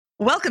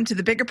Welcome to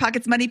the Bigger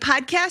Pockets Money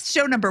Podcast,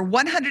 show number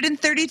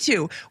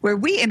 132, where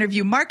we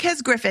interview Marquez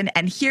Griffin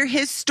and hear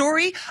his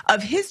story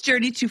of his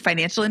journey to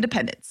financial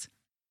independence.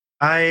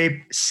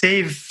 I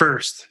save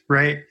first,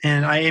 right?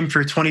 And I aim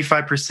for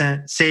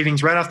 25%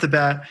 savings right off the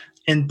bat.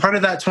 And part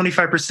of that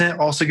 25%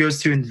 also goes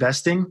to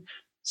investing.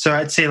 So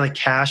I'd say like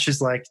cash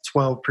is like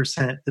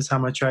 12% is how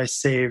much I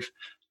save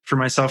for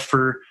myself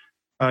for,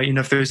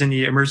 if there's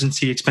any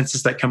emergency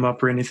expenses that come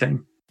up or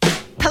anything.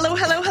 Hello.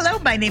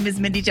 My name is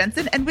Mindy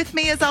Jensen, and with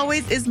me, as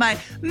always, is my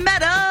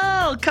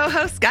metal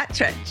co-host, Scott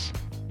Trench.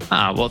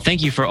 Well,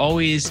 thank you for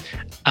always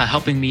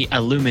helping me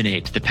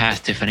illuminate the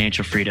path to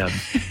financial freedom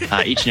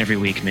each and every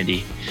week,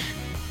 Mindy.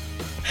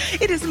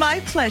 It is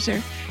my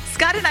pleasure.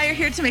 Scott and I are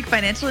here to make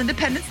financial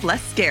independence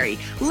less scary,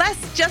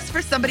 less just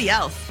for somebody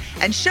else,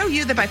 and show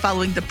you that by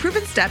following the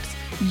proven steps,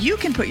 you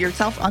can put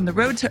yourself on the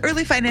road to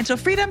early financial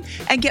freedom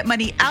and get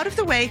money out of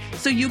the way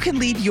so you can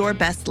lead your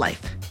best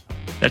life.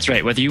 That's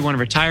right. Whether you want to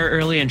retire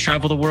early and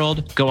travel the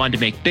world, go on to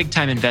make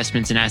big-time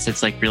investments in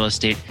assets like real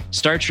estate,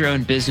 start your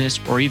own business,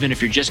 or even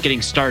if you're just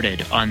getting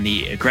started on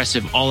the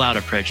aggressive all-out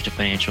approach to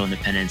financial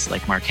independence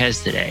like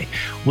Marquez today,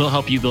 we'll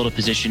help you build a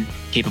position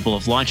capable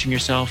of launching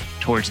yourself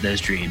towards those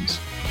dreams.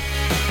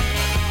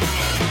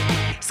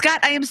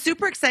 Scott, I am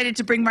super excited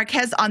to bring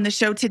Marquez on the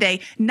show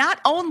today. Not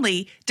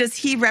only does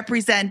he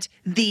represent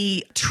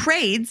the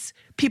trades,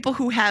 people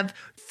who have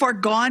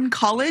foregone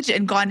college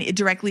and gone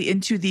directly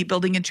into the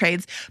building and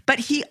trades, but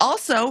he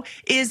also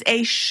is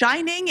a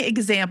shining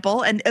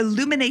example, an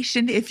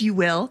illumination, if you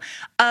will,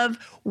 of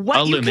what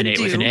Illuminate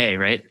you can do. With an A,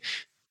 right?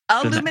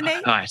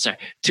 Illuminate? Oh, sorry.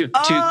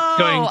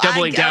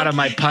 Doubling down on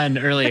my pun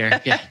earlier.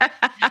 Yeah.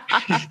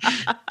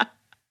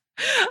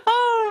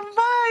 Oh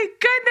my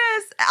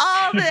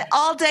goodness.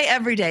 All day,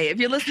 every day. If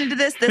you're listening to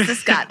this is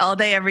Scott all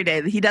day, every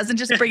day. He doesn't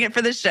just bring it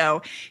for the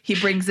show. He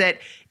brings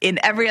it in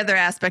every other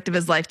aspect of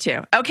his life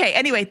too. Okay.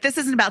 Anyway, this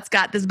isn't about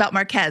Scott. This is about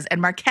Marquez,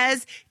 and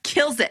Marquez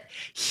kills it.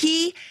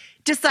 He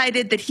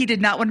decided that he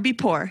did not want to be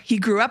poor. He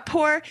grew up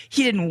poor.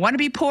 He didn't want to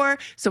be poor.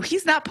 So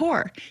he's not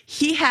poor.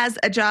 He has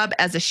a job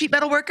as a sheet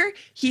metal worker.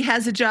 He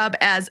has a job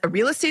as a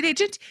real estate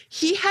agent.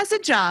 He has a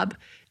job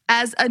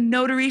as a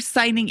notary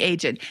signing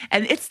agent.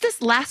 And it's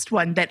this last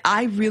one that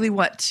I really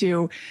want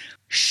to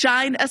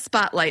shine a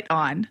spotlight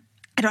on.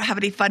 I don't have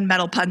any fun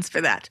metal puns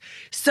for that.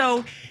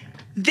 So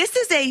this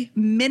is a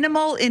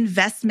minimal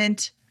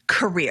investment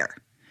career.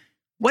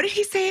 What did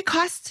he say it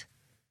cost?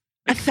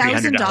 Like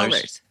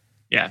 $1,000.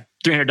 Yeah,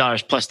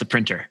 $300 plus the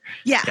printer.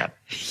 Yeah.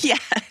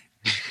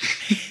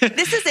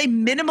 This is a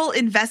minimal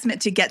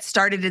investment to get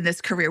started in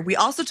this career. We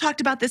also talked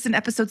about this in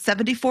episode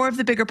 74 of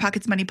the Bigger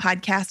Pockets Money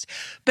podcast.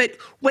 But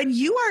when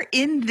you are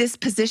in this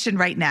position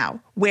right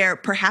now, where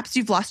perhaps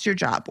you've lost your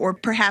job, or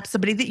perhaps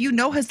somebody that you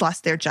know has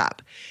lost their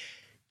job,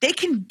 they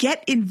can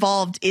get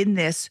involved in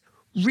this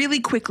really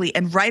quickly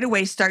and right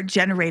away start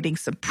generating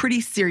some pretty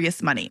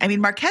serious money. I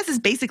mean, Marquez is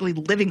basically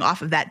living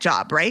off of that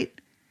job, right?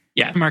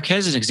 Yeah,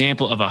 Marquez is an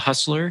example of a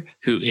hustler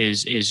who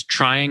is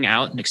trying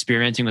out and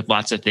experimenting with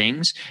lots of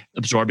things,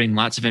 absorbing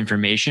lots of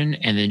information,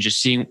 and then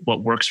just seeing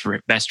what works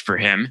best for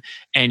him.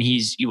 And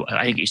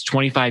I think he's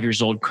 25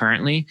 years old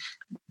currently,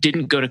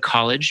 didn't go to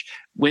college,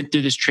 went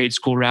through this trade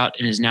school route,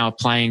 and is now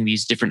applying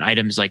these different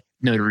items like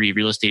notary,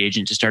 real estate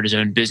agent to start his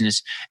own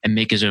business and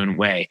make his own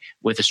way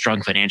with a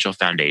strong financial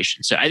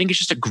foundation. So I think it's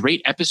just a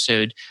great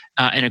episode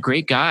and a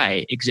great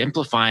guy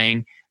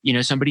exemplifying,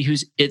 somebody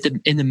who's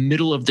in the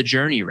middle of the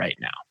journey right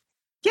now.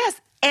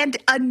 Yes, and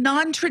a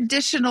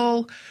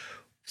non-traditional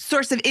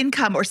source of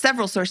income or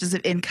several sources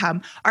of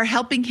income are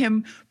helping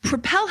him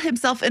propel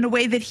himself in a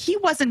way that he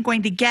wasn't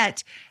going to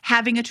get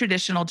having a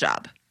traditional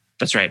job.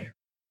 That's right.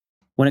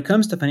 When it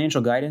comes to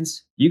financial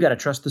guidance, you got to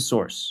trust the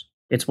source.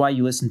 It's why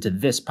you listen to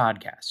this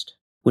podcast.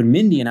 When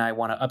Mindy and I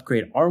want to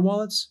upgrade our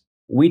wallets,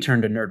 we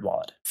turn to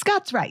NerdWallet.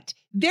 Scott's right.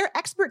 Their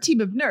expert team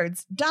of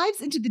nerds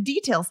dives into the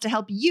details to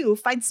help you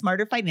find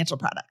smarter financial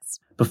products.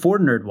 Before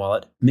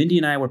NerdWallet, Mindy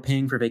and I were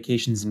paying for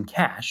vacations in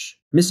cash,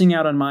 missing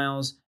out on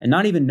miles, and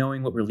not even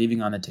knowing what we're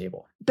leaving on the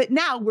table. But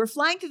now we're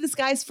flying through the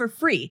skies for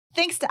free,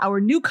 thanks to our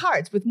new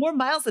cards with more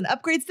miles and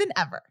upgrades than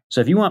ever. So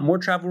if you want more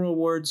travel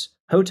rewards,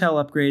 hotel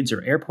upgrades,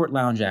 or airport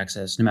lounge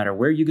access, no matter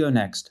where you go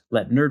next,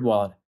 let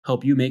NerdWallet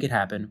help you make it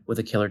happen with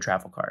a killer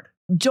travel card.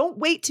 Don't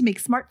wait to make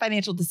smart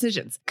financial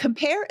decisions.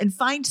 Compare and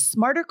find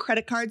smarter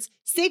credit cards,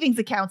 savings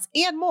accounts,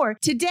 and more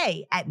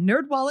today at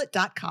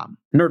nerdwallet.com.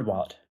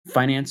 NerdWallet.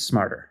 Finance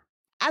smarter.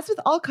 As with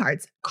all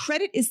cards,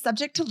 credit is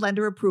subject to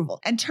lender approval,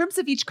 and terms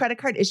of each credit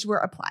card issuer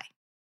apply.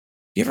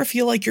 You ever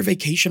feel like your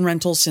vacation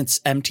rental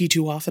sits empty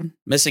too often?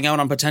 Missing out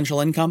on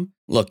potential income?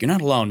 Look, you're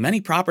not alone.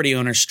 Many property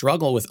owners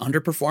struggle with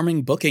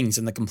underperforming bookings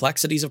and the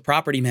complexities of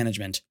property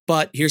management.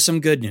 But here's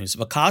some good news.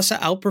 Vacasa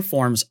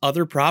outperforms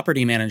other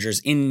property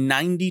managers in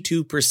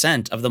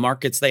 92% of the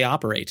markets they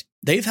operate.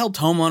 They've helped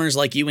homeowners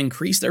like you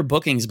increase their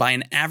bookings by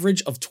an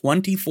average of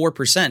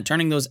 24%,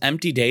 turning those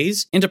empty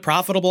days into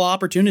profitable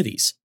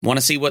opportunities. Want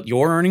to see what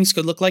your earnings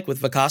could look like with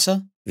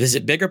Vacasa?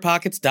 Visit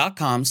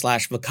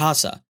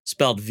biggerpockets.com/Vacasa,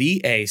 spelled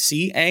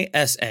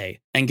VACASA,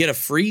 and get a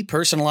free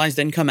personalized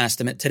income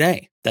estimate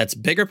today. That's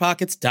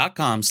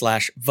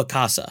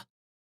biggerpockets.com/Vacasa.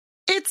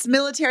 It's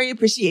Military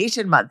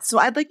Appreciation Month, so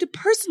I'd like to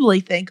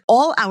personally thank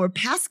all our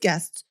past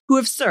guests who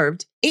have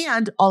served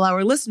and all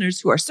our listeners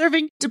who are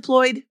serving,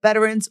 deployed,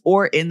 veterans,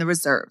 or in the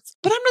reserves.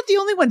 But I'm not the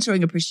only one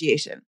showing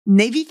appreciation.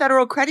 Navy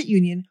Federal Credit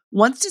Union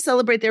wants to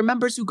celebrate their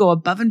members who go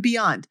above and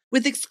beyond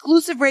with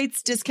exclusive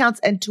rates,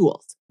 discounts, and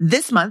tools.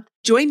 This month,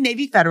 join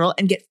Navy Federal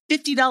and get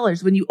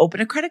 $50 when you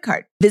open a credit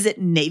card.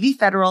 Visit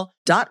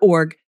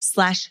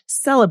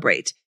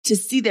NavyFederal.org/celebrate to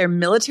see their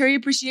Military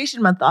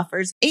Appreciation Month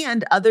offers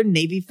and other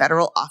Navy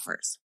Federal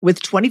offers.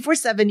 With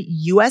 24/7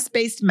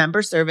 U.S.-based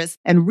member service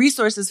and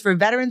resources for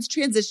veterans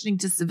transitioning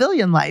to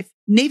civilian life,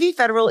 Navy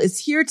Federal is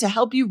here to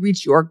help you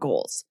reach your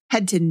goals.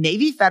 Head to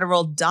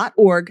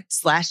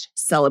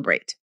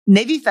NavyFederal.org/celebrate.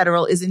 Navy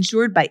Federal is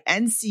insured by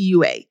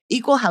NCUA,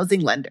 Equal Housing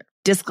Lender.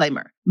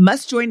 Disclaimer: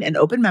 must join an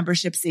open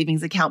membership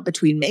savings account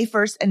between May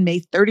 1st and May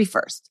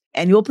 31st.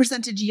 Annual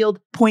percentage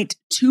yield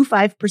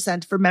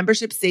 0.25% for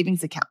membership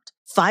savings account.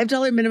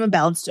 $5 minimum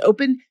balance to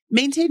open,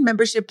 maintain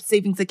membership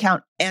savings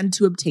account, and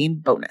to obtain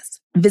bonus.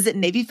 Visit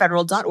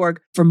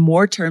NavyFederal.org for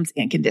more terms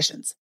and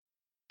conditions.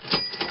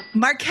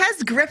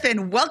 Marquez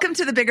Griffin, welcome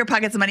to the Bigger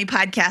Pockets of Money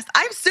podcast.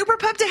 I'm super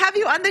pumped to have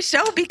you on the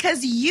show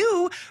because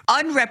you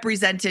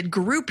unrepresented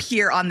group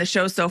here on the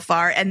show so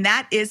far, and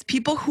that is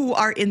people who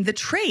are in the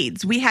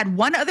trades. We had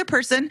one other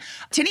person,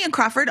 Tinian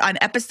Crawford, on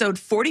episode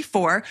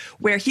 44,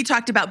 where he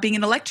talked about being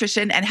an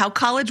electrician and how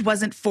college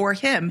wasn't for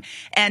him.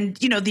 And,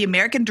 you know, the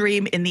American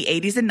dream in the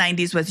 80s and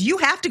 90s was you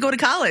have to go to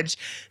college.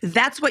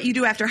 That's what you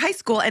do after high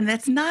school, and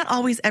that's not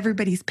always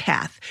everybody's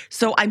path.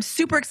 So I'm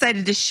super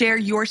excited to share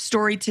your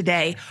story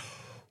today.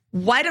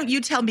 Why don't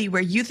you tell me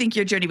where you think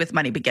your journey with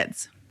money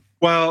begins?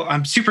 Well,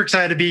 I'm super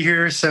excited to be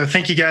here. So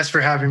thank you guys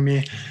for having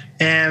me.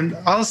 And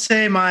I'll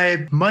say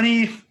my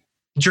money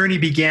journey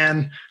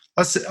began.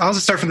 I'll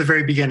just start from the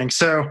very beginning.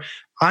 So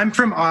I'm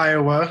from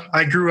Iowa.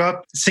 I grew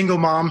up single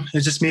mom. It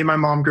was just me and my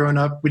mom growing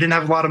up. We didn't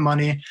have a lot of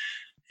money.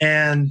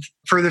 And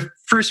for the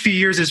first few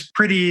years, it's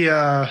pretty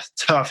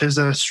tough. It was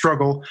a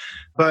struggle.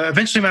 But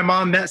eventually my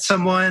mom met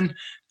someone.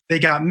 They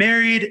got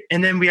married,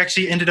 and then we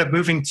actually ended up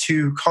moving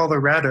to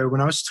Colorado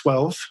when I was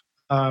 12.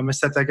 My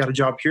stepdad got a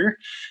job here.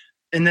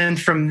 And then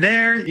from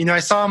there, you know, I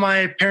saw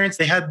my parents,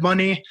 they had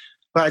money,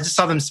 but I just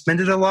saw them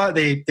spend it a lot.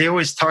 They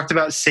always talked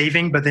about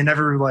saving, but they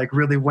never like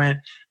really went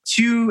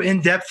too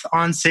in depth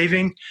on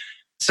saving.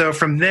 So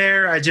from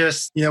there, I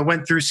just, you know,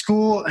 went through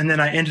school, and then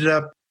I ended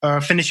up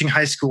finishing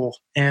high school,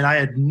 and I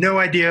had no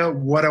idea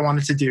what I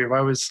wanted to do.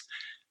 I was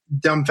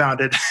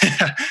dumbfounded.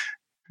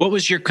 What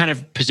was your kind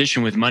of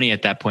position with money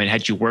at that point?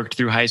 Had you worked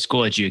through high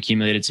school? Had you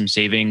accumulated some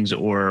savings,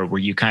 or were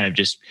you kind of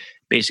just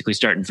basically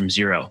starting from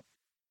zero?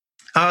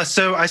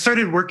 So I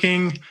started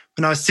working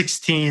when I was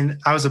 16.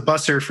 I was a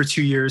busser for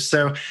 2 years.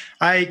 So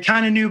I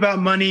kind of knew about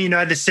money. You know, I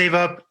had to save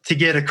up to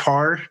get a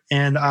car,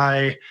 and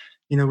I,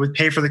 you know, would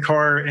pay for the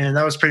car, and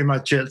that was pretty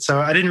much it. So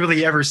I didn't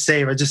really ever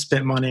save. I just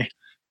spent money.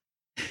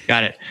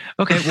 Got it.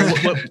 Okay.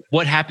 Well,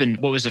 what happened?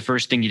 What was the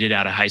first thing you did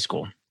out of high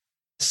school?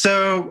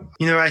 So,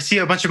 you know, I see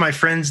a bunch of my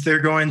friends, they're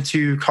going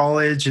to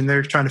college and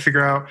they're trying to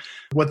figure out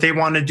what they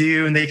want to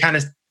do. And they kind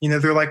of, you know,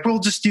 they're like, we'll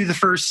just do the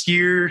first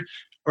year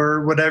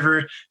or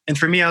whatever. And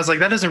for me, I was like,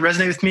 that doesn't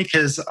resonate with me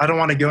because I don't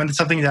want to go into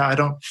something that I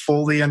don't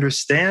fully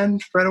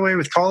understand right away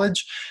with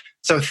college.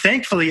 So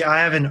thankfully, I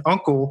have an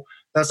uncle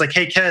that's like,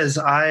 hey,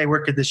 Kez, I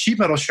work at the sheet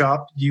metal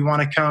shop. Do you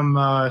want to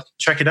come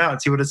check it out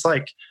and see what it's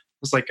like?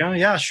 I was like, oh,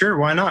 yeah, sure.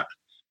 Why not?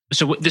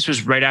 So this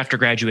was right after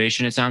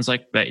graduation, it sounds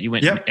like, that you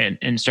went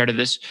and started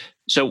this.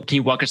 So can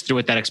you walk us through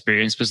what that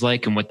experience was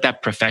like and what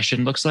that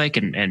profession looks like?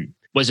 And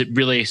was it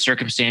really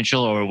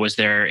circumstantial, or was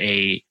there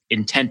a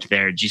intent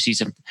there? Did you see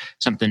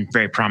something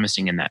very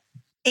promising in that?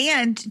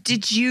 And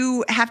did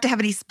you have to have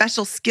any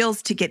special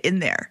skills to get in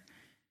there?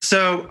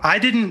 So I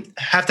didn't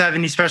have to have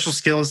any special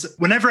skills.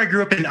 Whenever I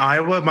grew up in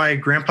Iowa, my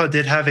grandpa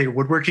did have a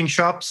woodworking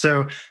shop.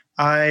 So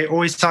I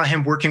always saw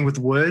him working with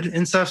wood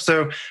and stuff.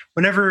 So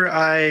whenever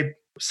I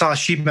saw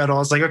sheet metal, I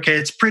was like, okay,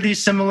 it's pretty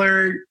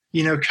similar,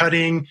 you know,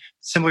 cutting,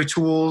 similar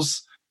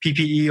tools,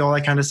 PPE, all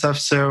that kind of stuff.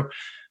 So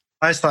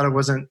I just thought it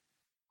wasn't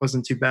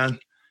too bad.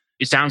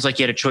 It sounds like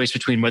you had a choice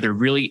between whether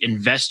really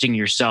investing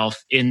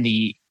yourself in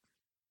the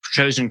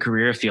chosen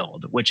career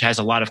field, which has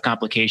a lot of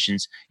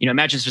complications. You know,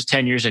 imagine this was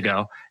 10 years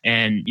ago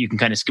and you can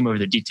kind of skim over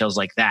the details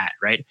like that,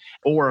 right?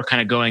 Or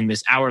kind of going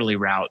this hourly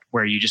route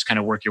where you just kind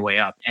of work your way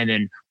up, and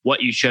then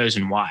what you chose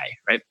and why,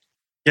 right?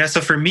 Yeah.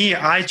 So for me,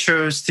 I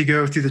chose to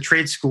go through the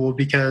trade school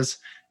because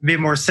it made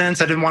more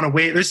sense. I didn't want to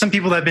wait. There's some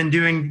people that have been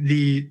doing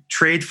the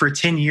trade for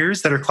 10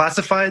 years that are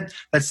classified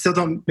that still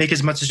don't make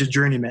as much as a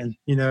journeyman,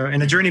 you know,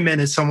 and a journeyman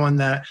is someone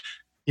that,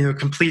 you know,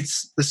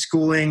 completes the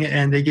schooling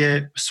and they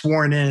get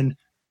sworn in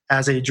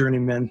as a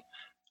journeyman.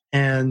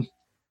 And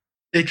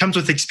it comes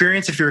with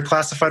experience. If you're a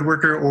classified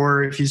worker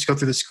or if you just go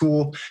through the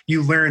school,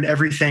 you learn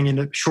everything in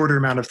a shorter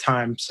amount of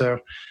time. So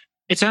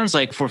It sounds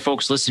like for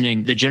folks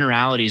listening, the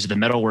generalities of the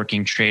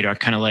metalworking trade are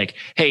kind of like,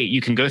 hey,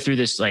 you can go through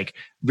this like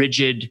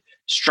rigid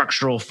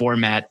structural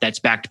format that's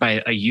backed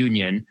by a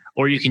union,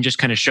 or you can just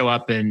kind of show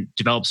up and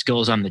develop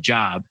skills on the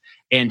job.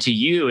 And to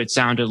you, it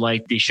sounded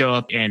like the show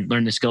up and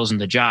learn the skills on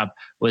the job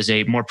was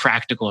a more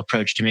practical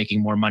approach to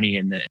making more money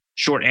in the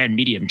short and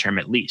medium term,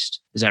 at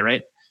least. Is that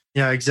right?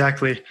 Yeah,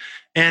 exactly.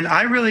 And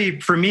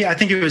for me, I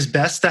think it was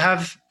best to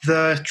have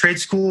the trade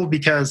school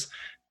because,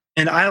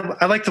 and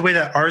I like the way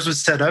that ours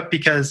was set up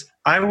because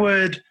I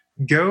would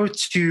go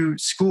to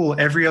school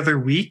every other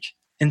week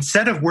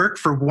instead of work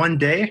for one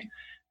day,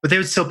 but they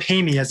would still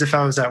pay me as if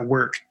I was at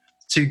work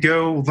to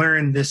go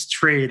learn this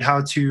trade,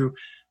 how to,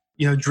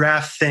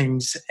 draft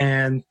things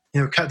and,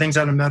 cut things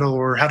out of metal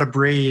or how to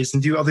braze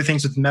and do other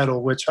things with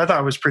metal, which I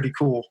thought was pretty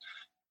cool.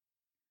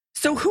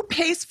 So who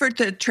pays for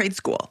the trade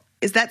school?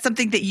 Is that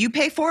something that you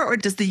pay for, or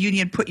does the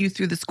union put you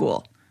through the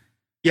school?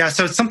 Yeah,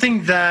 so it's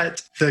something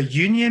that the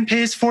union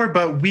pays for,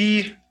 but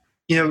we,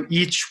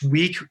 each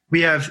week we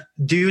have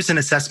dues and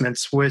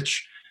assessments,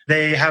 which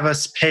they have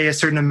us pay a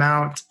certain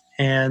amount,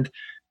 and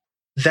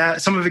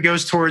that some of it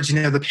goes towards,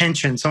 the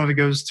pension, some of it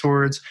goes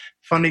towards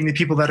funding the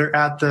people that are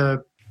at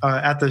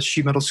the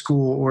sheet metal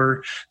school,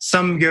 or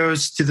some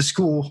goes to the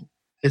school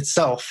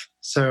itself.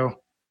 So,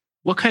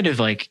 what kind of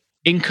like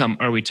income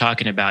are we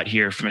talking about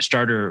here from a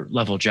starter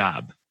level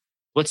job?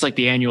 What's like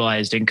the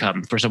annualized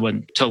income for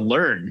someone to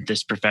learn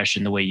this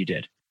profession the way you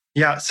did?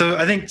 Yeah. So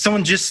I think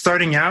someone just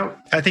starting out,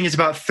 I think it's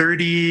about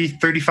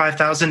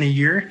 35,000 a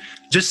year,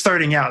 just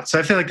starting out. So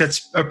I feel like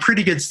that's a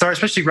pretty good start,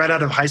 especially right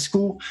out of high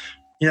school.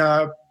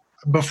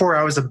 Before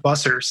I was a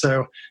busser.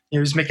 So I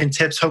was making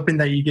tips, hoping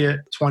that you get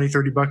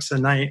 $20-$30 a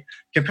night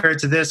compared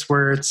to this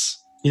where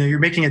it's, you're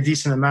making a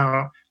decent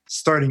amount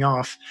starting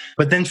off.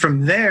 But then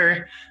from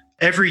there,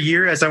 every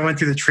year as I went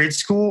through the trade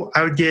school,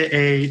 I would get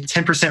a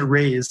 10%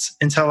 raise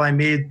until I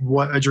made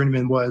what a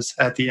journeyman was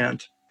at the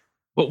end.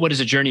 What does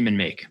a journeyman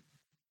make?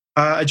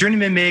 A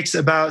journeyman makes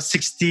about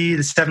 $60,000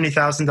 to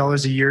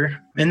 $70,000 a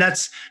year, and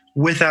that's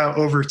without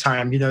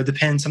overtime. It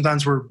depends.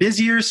 Sometimes we're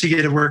busier, so you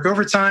get to work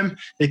overtime.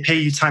 They pay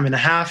you time and a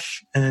half,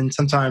 and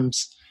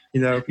sometimes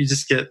you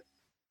just get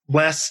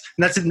less.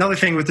 And that's another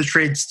thing with the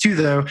trades too,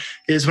 though,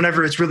 is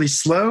whenever it's really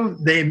slow,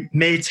 they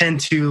may tend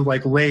to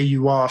like lay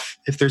you off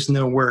if there's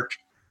no work.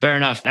 Fair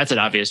enough. That's an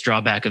obvious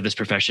drawback of this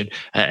profession,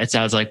 it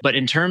sounds like. But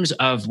in terms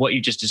of what you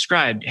just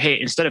described,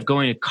 hey, instead of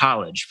going to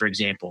college, for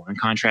example, and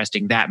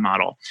contrasting that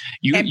model,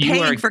 you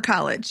paying for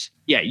college.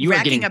 Yeah, you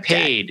are getting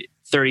paid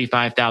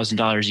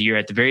 $35,000 a year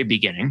at the very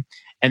beginning,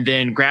 and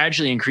then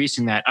gradually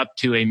increasing that up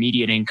to a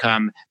median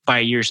income by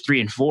years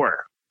 3 and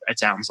 4. It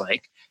sounds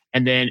like,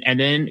 and then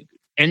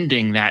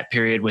ending that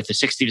period with a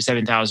 $60,000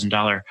 to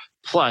 $7,000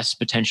 plus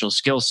potential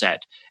skill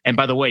set. And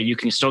by the way, you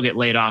can still get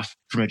laid off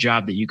from a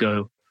job that you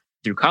go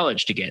through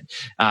college to get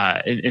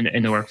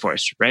in the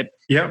workforce, right?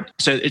 Yep.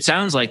 So it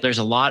sounds like this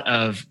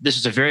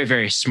is a very,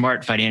 very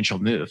smart financial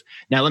move.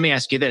 Now, let me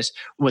ask you this.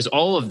 Was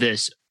all of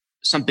this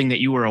something that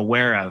you were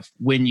aware of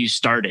when you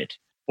started?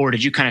 Or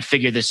did you kind of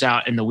figure this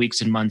out in the weeks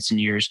and months and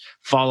years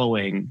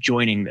following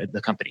joining the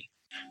company?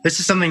 This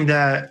is something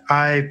that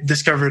I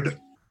discovered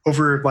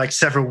over like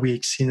several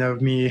weeks,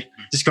 me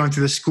just going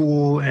through the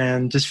school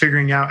and just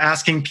figuring out,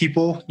 asking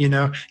people,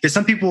 because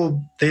some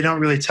people, they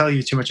don't really tell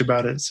you too much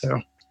about it. So.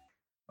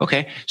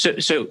 Okay.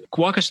 So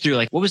walk us through,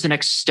 like, what was the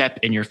next step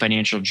in your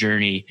financial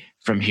journey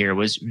from here?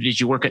 Did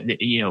you work at,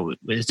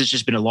 has this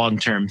just been a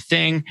long-term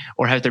thing,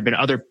 or have there been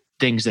other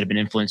things that have been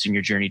influencing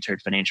your journey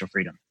toward financial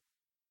freedom?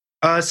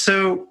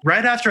 So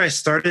right after I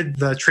started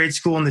the trade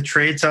school and the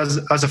trades, I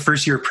was a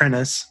first-year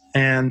apprentice,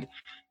 and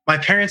my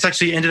parents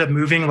actually ended up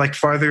moving like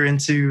farther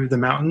into the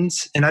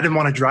mountains, and I didn't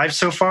want to drive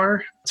so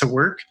far to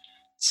work.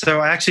 So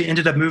I actually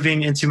ended up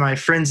moving into my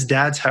friend's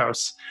dad's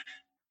house,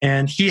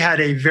 and he had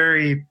a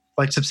very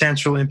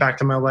substantial impact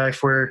on my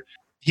life where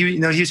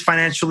he's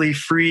financially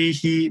free.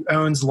 He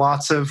owns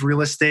lots of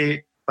real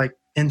estate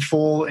in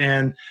full,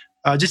 and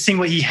just seeing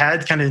what he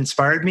had kind of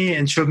inspired me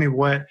and showed me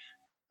what,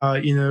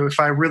 if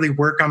I really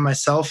work on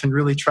myself and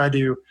really try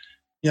to,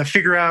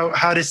 figure out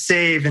how to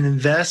save and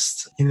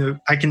invest,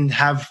 I can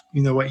have,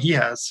 what he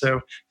has.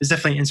 So it's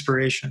definitely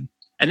inspiration.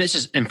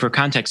 And for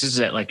context, this is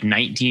at like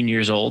 19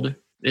 years old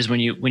is when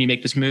you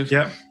make this move?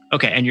 Yep.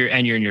 Okay. And you're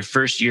in your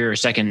first year or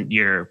second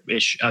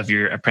year-ish of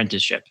your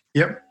apprenticeship.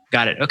 Yep.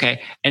 Got it.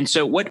 Okay. And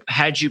so what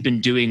had you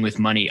been doing with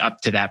money up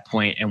to that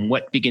point, and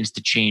what begins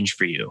to change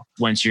for you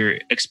once you're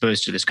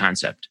exposed to this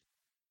concept?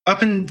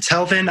 Up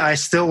until then, I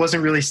still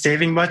wasn't really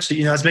saving much.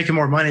 I was making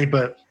more money,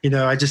 but,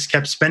 I just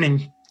kept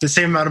spending the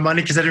same amount of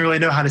money because I didn't really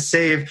know how to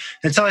save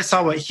until I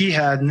saw what he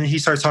had. And then he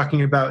started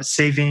talking about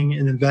saving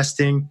and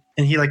investing.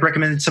 And he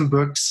recommended some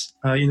books,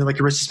 like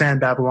The Richest Man in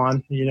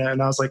Babylon,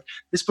 and I was like,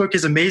 this book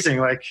is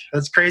amazing.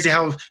 That's crazy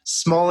how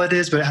small it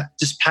is, but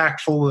just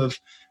packed full of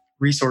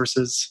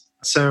resources.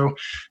 So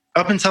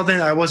up until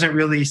then, I wasn't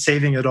really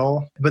saving at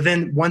all. But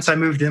then once I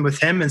moved in with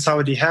him and saw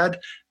what he had,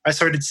 I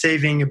started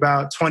saving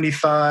about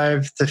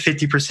 25 to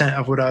 50%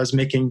 of what I was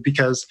making,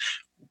 because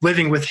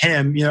living with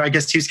him, I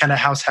guess he was kind of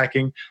house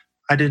hacking.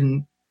 I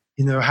didn't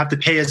have to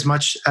pay as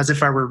much as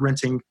if I were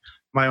renting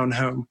my own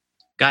home.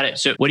 Got it.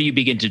 So what do you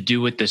begin to do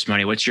with this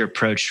money? What's your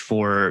approach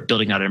for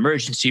building out an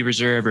emergency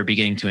reserve or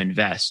beginning to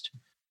invest?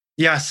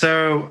 Yeah,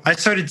 so I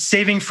started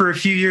saving for a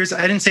few years.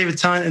 I didn't save a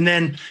ton, and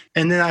then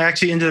I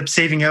actually ended up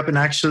saving up and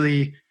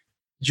actually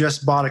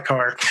just bought a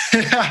car.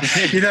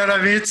 You know what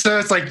I mean? So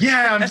it's like,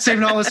 yeah, I'm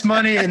saving all this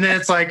money, and then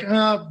it's like,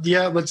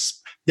 yeah, let's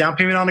down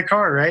payment on a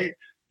car, right?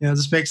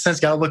 This makes sense.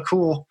 Got to look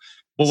cool.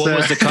 Well, what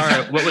was the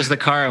car? What was the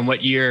car, and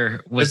what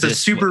year was this?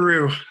 It's a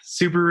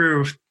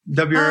Subaru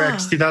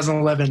WRX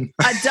 2011.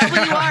 A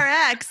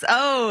WRX.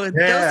 Oh,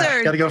 yeah, those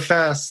are got to go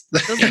fast.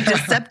 Those are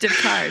deceptive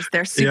cars.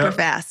 They're super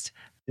fast.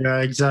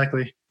 Yeah,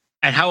 exactly.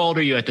 And how old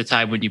are you at the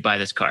time when you buy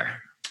this car?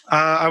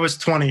 I was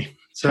 20.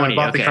 So 20, I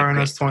bought the car when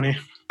I was 20.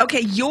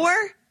 Okay, your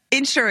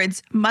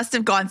insurance must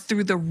have gone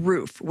through the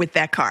roof with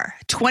that car.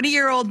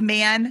 20-year-old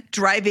man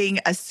driving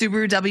a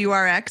Subaru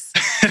WRX.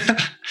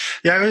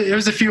 Yeah, it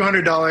was a few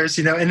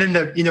 $100s, and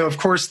then of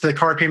course the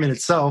car payment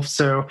itself.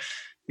 So,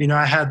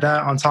 I had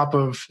that on top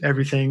of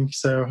everything.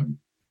 So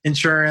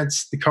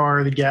insurance, the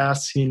car, the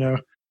gas,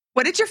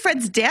 What did your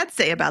friend's dad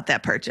say about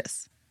that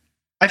purchase?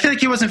 I feel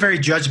like he wasn't very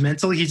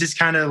judgmental. He just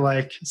kind of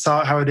like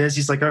saw how it is.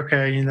 He's like,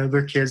 okay,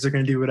 they're kids, they're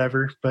going to do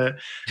whatever. But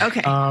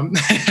okay.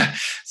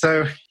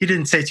 So he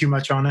didn't say too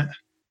much on it.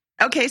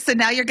 Okay. So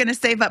now you're going to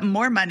save up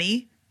more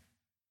money.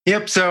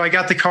 Yep. So I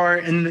got the car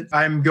and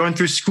I'm going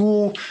through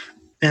school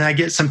and I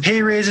get some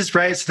pay raises,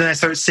 right? So then I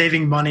start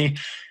saving money.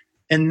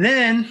 And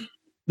then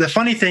the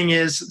funny thing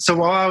is, so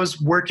while I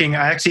was working,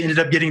 I actually ended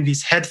up getting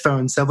these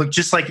headphones that look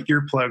just like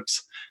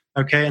earplugs.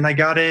 Okay. And I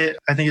got it,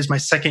 I think it was my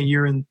second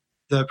year in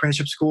the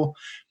apprenticeship school,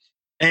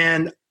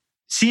 and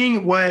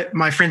seeing what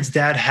my friend's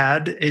dad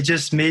had, it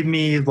just made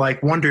me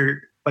like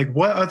wonder, like,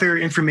 what other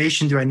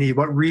information do I need?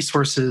 What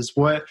resources?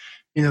 What,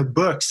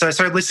 books? So I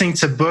started listening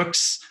to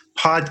books,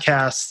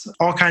 podcasts,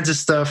 all kinds of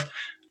stuff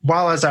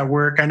while I was at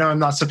work. I know I'm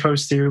not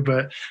supposed to,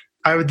 but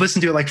I would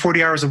listen to it like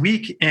 40 hours a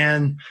week.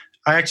 And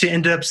I actually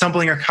ended up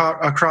stumbling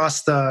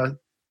across the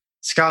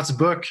Scott's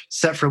book,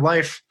 Set for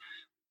Life.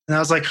 And I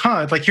was like,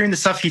 like hearing the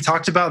stuff he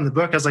talked about in the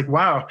book, I was like,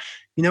 wow,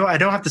 I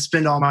don't have to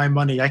spend all my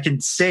money. I can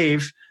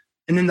save.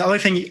 And then the other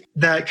thing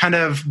that kind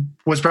of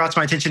was brought to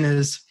my attention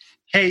is,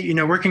 hey,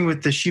 working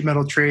with the sheet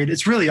metal trade,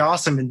 it's really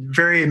awesome and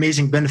very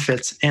amazing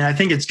benefits. And I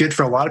think it's good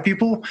for a lot of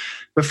people.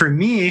 But for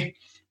me,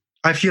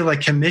 I feel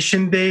like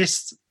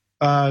commission-based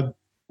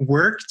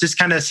work just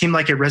kind of seemed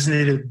like it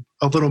resonated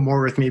a little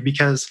more with me,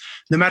 because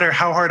no matter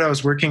how hard I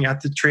was working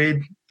at the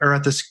trade or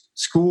at the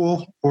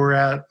school or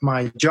at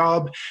my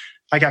job,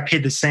 I got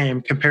paid the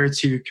same. Compared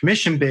to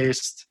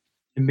commission-based,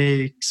 it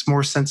makes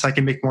more sense. I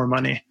can make more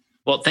money.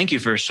 Well, thank you,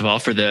 first of all,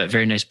 for the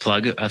very nice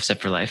plug of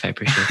Set for Life. I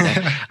appreciate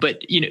that.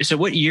 But, so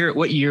what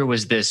year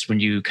was this when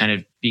you kind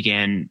of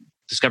began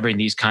discovering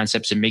these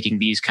concepts and making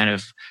these kind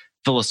of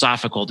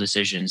philosophical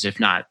decisions, if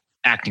not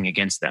acting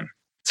against them?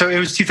 So it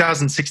was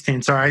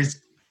 2016. Sorry,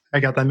 I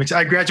got that mixed.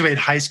 I graduated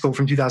high school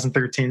from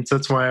 2013. So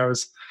that's why I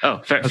was.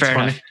 Oh, fair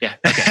enough. Yeah.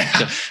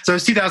 Okay. So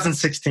it's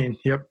 2016.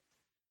 Yep.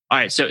 All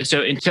right. So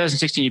in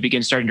 2016, you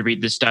begin starting to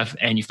read this stuff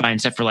and you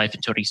find Set for Life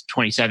in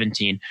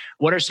 2017.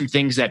 What are some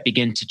things that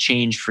begin to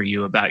change for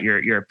you about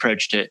your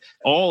approach to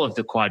all of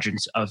the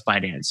quadrants of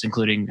finance,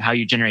 including how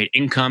you generate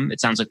income? It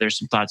sounds like there's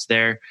some thoughts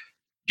there.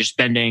 You're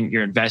spending,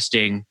 you're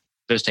investing,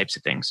 those types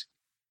of things.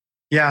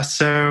 Yeah.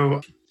 So,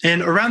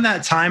 and around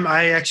that time,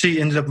 I actually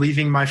ended up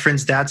leaving my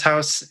friend's dad's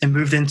house and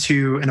moved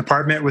into an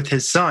apartment with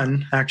his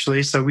son,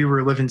 actually. So we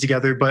were living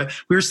together, but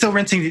we were still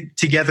renting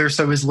together.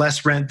 So it was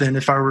less rent than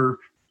if I were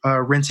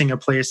renting a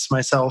place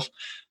myself.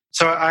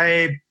 So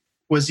I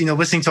was,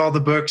 listening to all the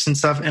books and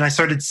stuff, and I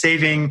started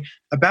saving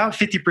about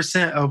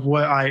 50% of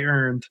what I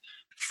earned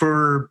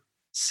for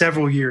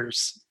several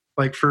years,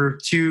 like for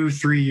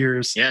 2-3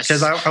 years. Yes.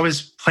 Because I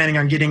was planning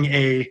on getting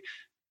a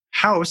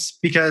house,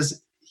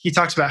 because he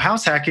talks about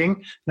house hacking.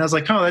 And I was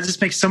like, that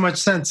just makes so much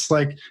sense.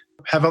 Like,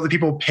 have other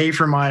people pay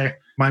for my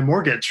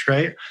mortgage,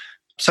 right?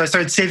 So I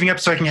started saving up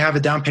so I can have a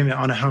down payment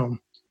on a home.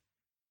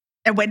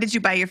 And when did you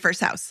buy your first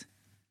house?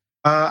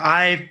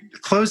 I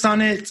closed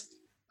on it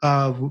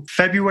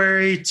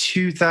February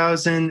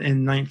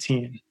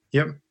 2019.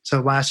 Yep. So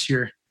last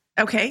year.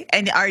 Okay.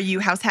 And are you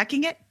house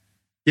hacking it?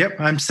 Yep.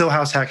 I'm still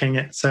house hacking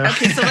it. So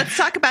okay. So let's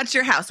talk about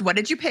your house. What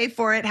did you pay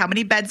for it? How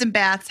many beds and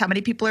baths? How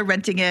many people are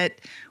renting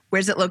it?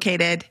 Where's it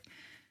located?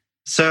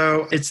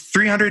 So it's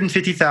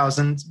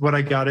 $350,000. What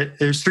I got it.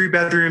 There's 3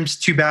 bedrooms,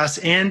 2 baths,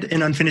 and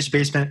an unfinished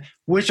basement,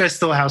 which I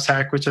still house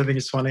hack, which I think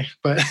is funny.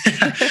 But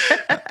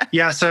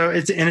yeah, so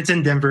it's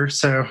in Denver.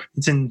 So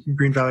it's in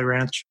Green Valley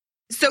Ranch.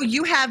 So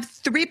you have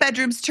 3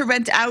 bedrooms to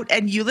rent out,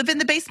 and you live in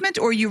the basement,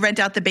 or you rent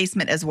out the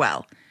basement as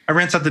well? I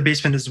rent out the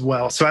basement as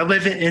well. So I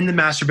live in the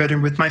master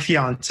bedroom with my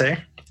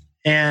fiance,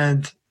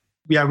 and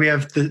yeah, we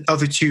have the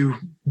other 2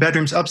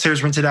 bedrooms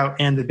upstairs rented out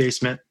and the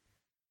basement.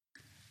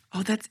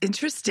 Oh, that's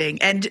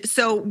interesting. And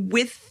so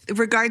with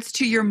regards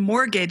to your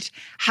mortgage,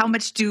 how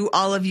much do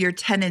all of your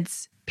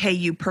tenants pay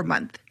you per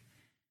month?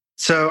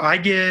 So I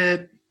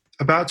get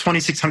about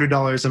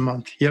 $2,600 a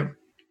month. Yep.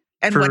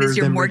 And what is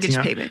your mortgage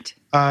payment?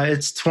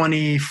 It's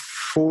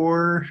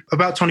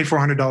about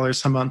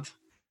 $2,400 a month.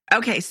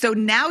 Okay, so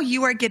now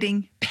you are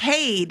getting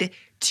paid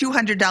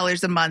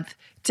 $200 a month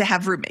to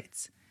have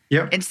roommates.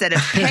 Yep. Instead of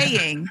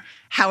paying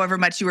however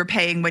much you were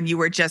paying when you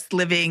were just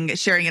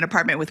sharing an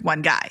apartment with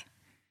one guy.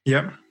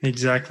 Yep,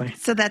 exactly.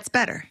 So that's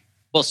better.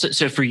 Well,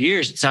 so for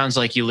years, it sounds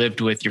like you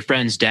lived with your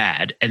friend's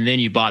dad, and then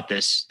you bought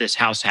this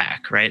house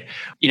hack, right?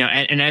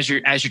 And as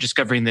you're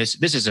discovering this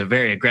is a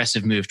very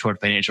aggressive move toward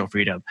financial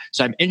freedom.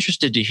 So I'm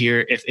interested to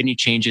hear if any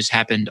changes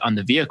happened on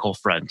the vehicle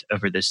front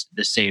over the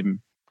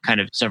same kind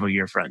of several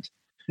year front.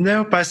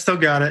 Nope, I still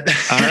got it.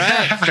 All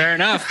right, fair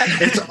enough.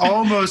 It's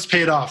almost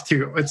paid off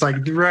too. It's like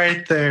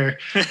right there.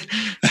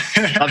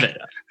 Love it.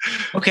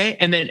 Okay,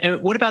 and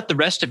then what about the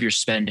rest of your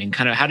spending?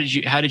 Kind of how do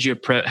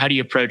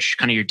you approach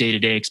kind of your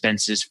day-to-day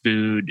expenses,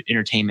 food,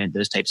 entertainment,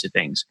 those types of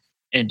things?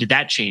 And did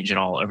that change at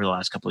all over the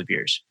last couple of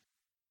years?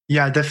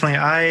 Yeah, definitely.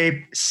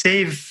 I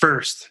save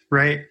first,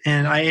 right?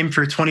 And I aim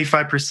for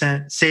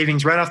 25%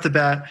 savings right off the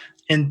bat.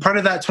 And part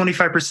of that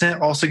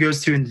 25% also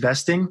goes to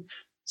investing.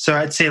 So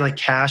I'd say like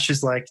cash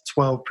is like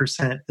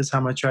 12% is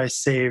how much I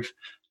save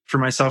for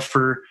myself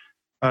for,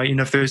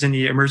 if there's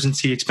any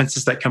emergency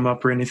expenses that come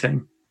up or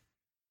anything.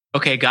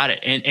 Okay, got it.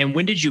 And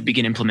when did you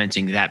begin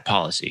implementing that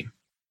policy?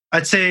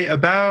 I'd say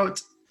about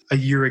a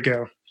year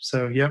ago.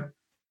 So, yep.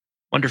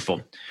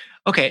 Wonderful.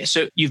 Okay,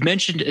 so you've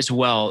mentioned as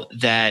well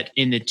that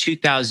in the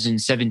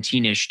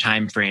 2017-ish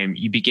timeframe,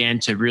 you began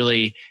to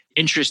really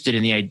interested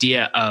in the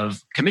idea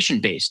of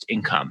commission-based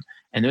income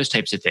and those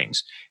types of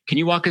things. Can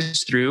you walk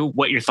us through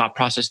what your thought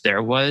process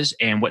there was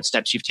and what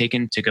steps you've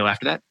taken to go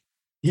after that?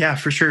 Yeah,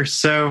 for sure.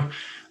 So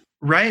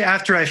right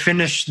after I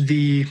finished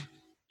the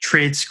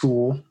trade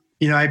school,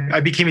 I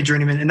became a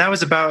journeyman, and that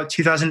was about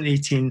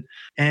 2018.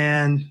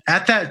 And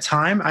at that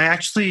time, I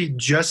actually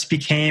just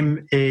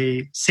became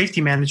a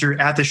safety manager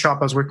at the shop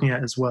I was working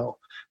at as well.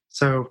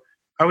 So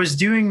I was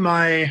doing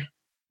my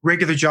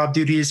regular job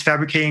duties,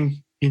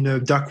 fabricating,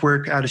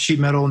 ductwork out of sheet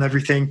metal and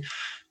everything.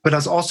 But I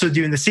was also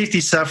doing the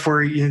safety stuff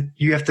where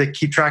you have to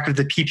keep track of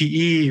the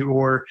PPE,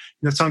 or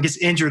if someone gets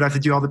injured, I have to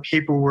do all the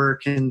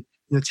paperwork and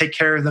take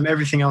care of them,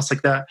 everything else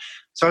like that.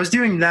 So I was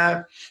doing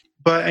that.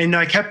 But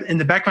I kept in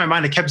the back of my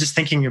mind, I kept just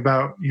thinking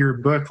about your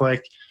book.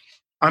 Like,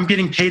 I'm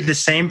getting paid the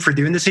same for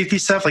doing the safety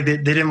stuff. Like they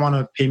didn't want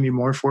to pay me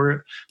more for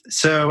it.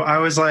 So I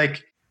was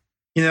like,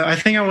 I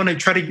think I want to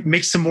try to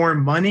make some more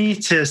money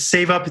to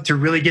save up to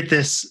really get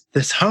this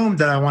home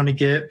that I want to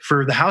get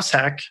for the house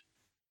hack.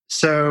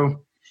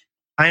 So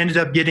I ended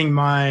up getting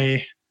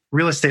my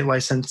real estate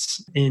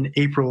license in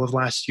April of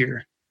last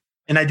year.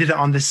 And I did it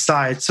on this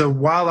side. So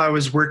while I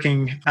was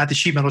working at the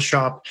sheet metal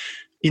shop,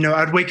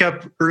 I'd wake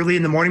up early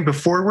in the morning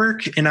before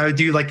work, and I would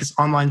do like this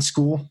online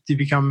school to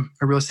become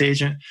a real estate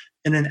agent.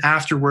 And then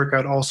after work,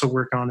 I'd also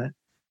work on it.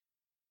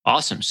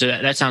 Awesome. So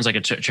that sounds like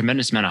a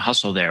tremendous amount of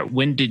hustle there.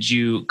 When did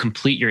you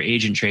complete your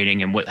agent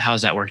training, and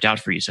how's that worked out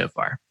for you so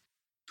far?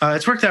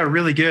 It's worked out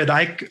really good.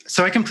 I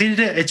completed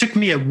it. It took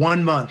me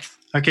 1 month.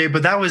 Okay.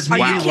 But that was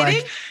me. Are you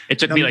kidding? It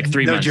took me like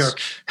 3 months. No joke.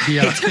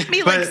 Yeah. It took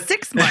me like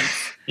 6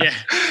 months. Yeah.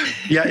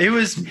 Yeah. It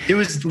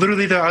was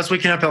literally I was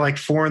waking up at like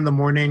 4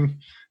 a.m,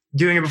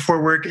 doing it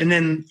before work, and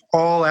then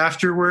all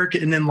after work,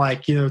 and then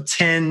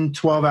 10,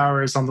 12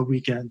 hours on the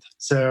weekend.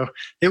 So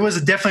it was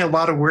definitely a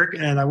lot of work,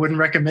 and I wouldn't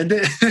recommend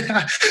it.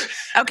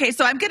 Okay,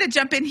 so I'm going to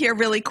jump in here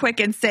really quick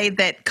and say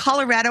that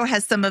Colorado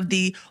has some of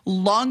the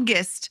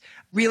longest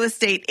real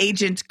estate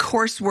agent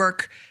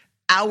coursework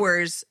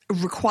hours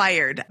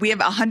required. We have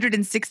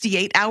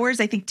 168 hours.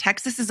 I think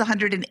Texas is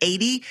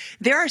 180.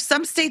 There are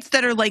some states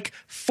that are like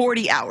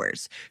 40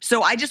 hours.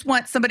 So I just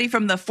want somebody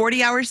from the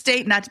 40-hour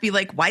state not to be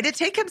like, why did it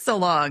take him so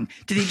long?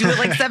 Did he do it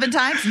like 7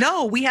 times?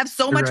 No, we have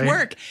so much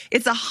work.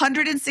 It's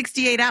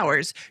 168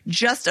 hours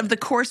just of the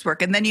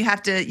coursework. And then you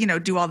have to,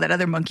 do all that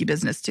other monkey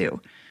business too.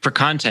 For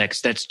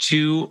context, that's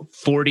 2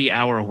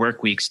 40-hour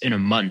work weeks in a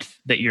month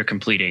that you're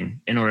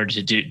completing in order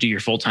to do your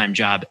full-time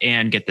job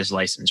and get this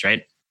license,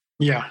 right?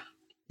 Yeah.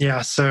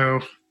 Yeah,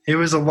 so it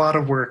was a lot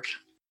of work.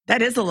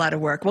 That is a lot of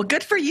work. Well,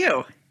 good for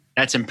you.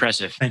 That's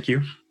impressive. Thank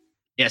you.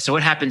 Yeah, so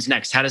what happens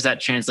next? How does that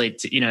translate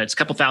to, it's a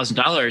couple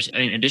 $1,000s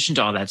in addition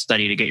to all that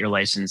study to get your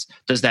license.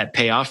 Does that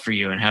pay off for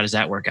you, and how does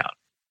that work out?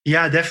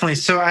 Yeah, definitely.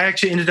 So I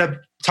actually ended up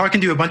talking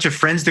to a bunch of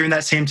friends during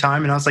that same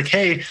time, and I was like,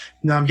 hey,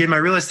 I'm getting my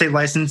real estate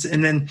license.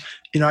 And then,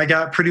 I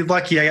got pretty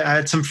lucky. I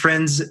had some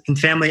friends and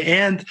family,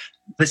 and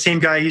the same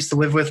guy I used to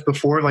live with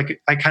before.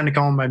 Like, I kind of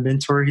call him my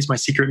mentor. He's my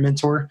secret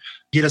mentor.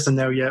 He doesn't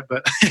know yet,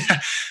 but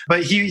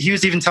but he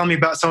was even telling me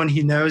about someone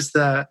he knows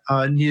that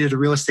needed a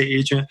real estate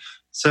agent.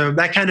 So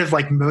that kind of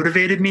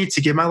motivated me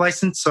to get my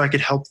license so I could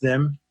help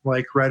them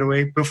right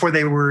away before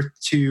they were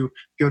to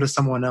go to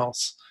someone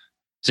else.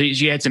 So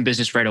you had some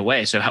business right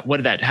away. So how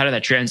did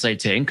that translate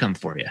to income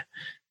for you?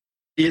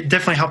 It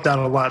definitely helped out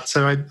a lot.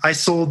 So I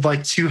sold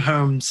 2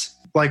 homes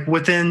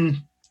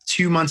within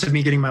 2 months of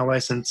me getting my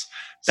license.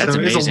 That's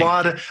amazing. It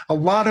was a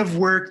lot of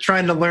work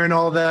trying to learn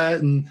all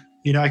that, and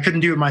I couldn't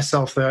do it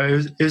myself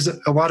though. It was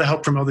a lot of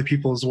help from other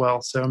people as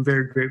well. So I'm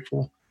very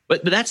grateful.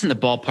 But that's in the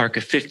ballpark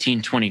of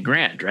 15, 20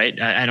 grand, right?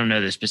 I don't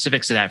know the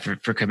specifics of that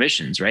for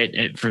commissions,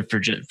 right? For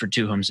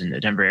two homes in the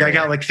Denver area. Yeah, I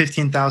got like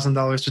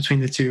 $15,000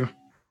 between the two.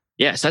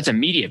 Yes, that's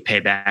immediate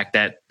payback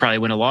that probably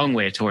went a long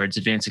way towards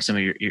advancing some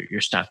of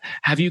your stuff.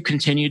 Have you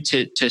continued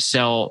to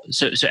sell?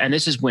 So, and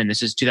this is when?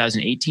 This is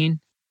 2018?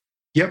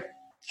 Yep,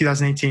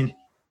 2018.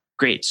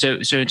 Great. So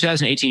in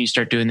 2018, you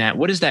start doing that.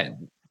 What does that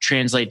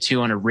translate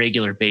to on a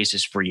regular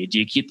basis for you? Do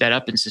you keep that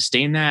up and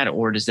sustain that?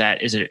 Or is there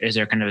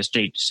kind of a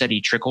steady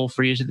trickle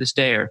for you to this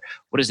day? Or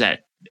what does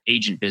that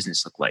agent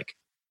business look like?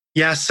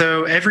 Yeah,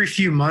 so every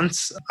few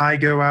months I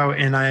go out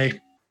and I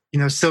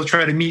still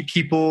try to meet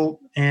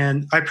people,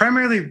 and I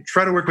primarily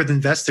try to work with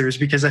investors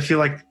because I feel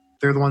like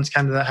they're the ones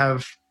kind of that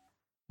have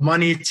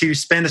money to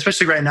spend,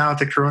 especially right now with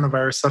the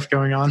coronavirus stuff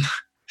going on.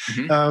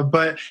 Mm-hmm.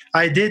 But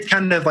I did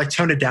kind of like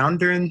tone it down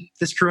during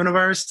this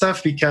coronavirus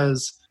stuff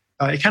because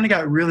it kind of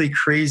got really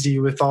crazy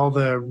with all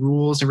the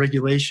rules and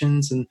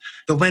regulations and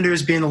the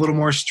lenders being a little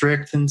more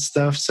strict and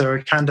stuff. So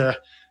it kind of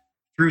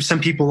threw some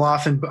people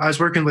off. And I was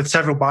working with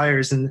several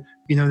buyers, and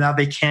now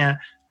they can't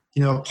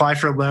apply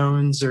for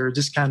loans, or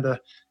just kind of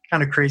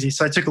crazy.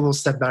 So I took a little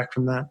step back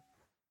from that.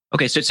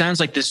 Okay, so it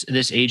sounds like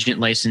this agent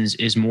license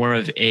is more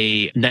of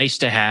a nice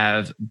to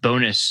have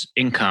bonus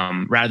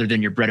income rather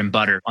than your bread and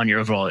butter on your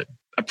overall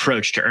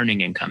approach to earning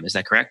income. Is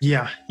that correct?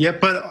 Yeah.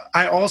 But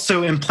I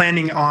also am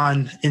planning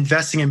on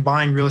investing and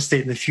buying real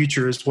estate in the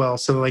future as well.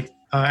 So like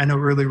I know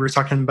earlier we were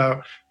talking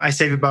about, I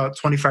save about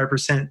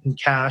 25% in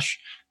cash,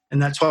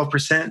 and that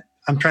 12%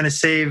 I'm trying to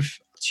save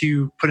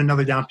to put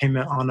another down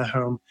payment on a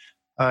home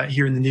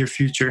here in the near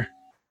future.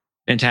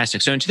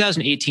 Fantastic. So in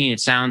 2018,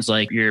 it sounds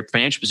like your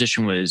financial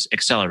position was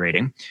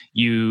accelerating.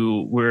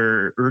 You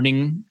were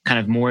earning kind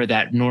of more of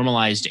that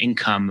normalized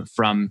income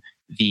from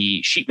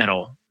the sheet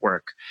metal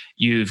work.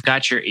 You've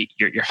got your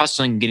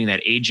hustling, getting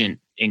that agent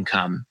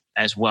income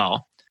as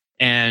well.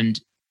 And,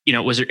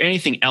 was there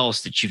anything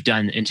else that you've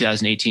done in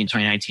 2018,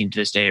 2019 to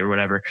this day or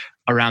whatever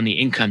around the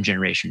income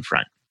generation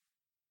front?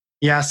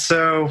 Yeah.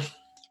 So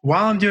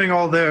while I'm doing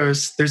all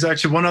those, there's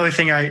actually one other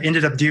thing I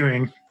ended up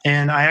doing.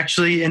 And I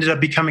actually ended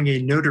up becoming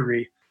a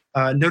notary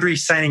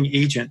signing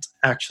agent,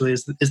 actually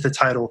is the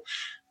title.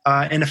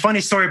 And a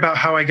funny story about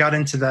how I got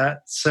into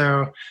that.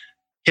 So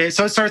it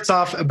starts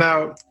off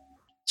about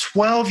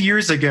 12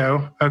 years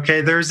ago.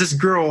 Okay, there was this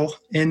girl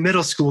in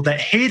middle school that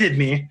hated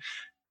me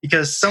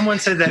because someone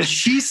said that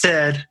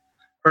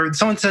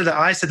someone said that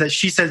I said that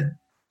she said,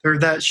 or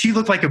that she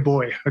looked like a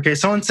boy. Okay,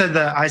 someone said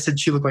that I said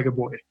she looked like a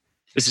boy.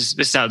 This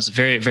sounds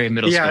very, very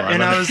middle school. Yeah,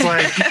 and I was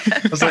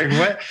like,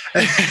 what?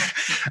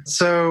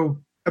 So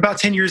about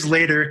 10 years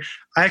later,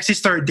 I actually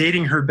started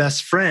dating her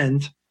best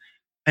friend,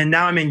 and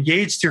now I'm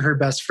engaged to her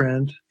best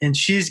friend, and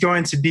she's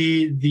going to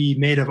be the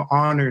maid of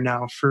honor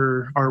now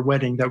for our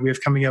wedding that we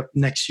have coming up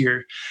next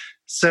year.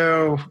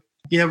 So,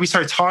 we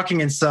started talking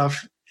and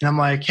stuff, and I'm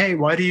like, hey,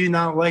 why do you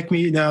not like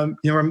me?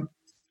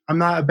 I'm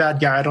not a bad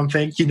guy, I don't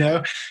think,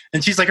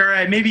 And she's like, all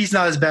right, maybe he's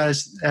not as bad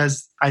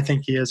as I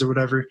think he is or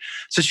whatever.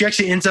 So she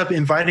actually ends up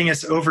inviting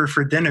us over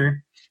for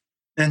dinner.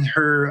 And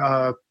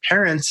her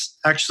parents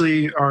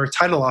actually are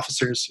title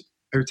officers,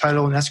 or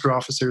title and escrow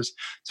officers.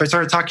 So I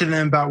started talking to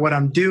them about what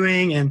I'm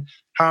doing and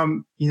how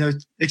I'm,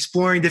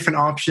 exploring different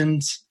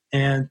options.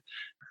 And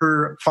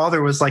her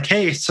father was like,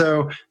 hey,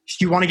 so if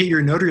you want to get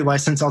your notary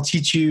license, I'll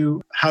teach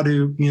you how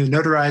to,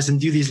 notarize and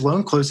do these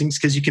loan closings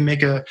because you can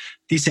make a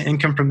decent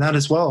income from that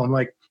as well. I'm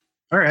like,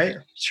 all right,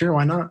 sure,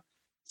 why not?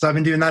 So I've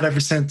been doing that ever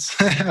since.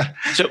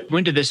 So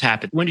when did this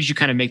happen? When did you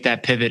kind of make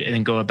that pivot and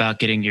then go about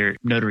getting your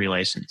notary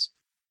license?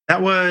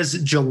 That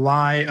was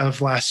July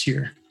of last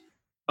year.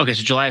 Okay,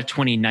 so July of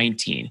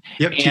 2019.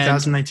 Yep,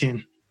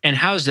 2019. And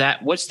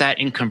what's that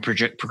income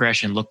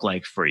progression look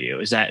like for you?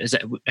 Has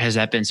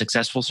that been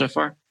successful so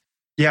far?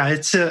 Yeah,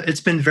 it's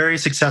been very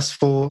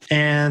successful.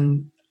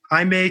 And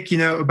I make,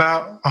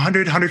 about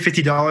 $100,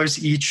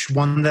 $150 each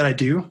one that I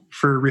do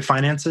for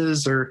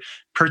refinances or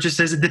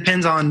purchases. It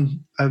depends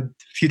on a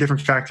few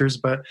different factors,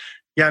 but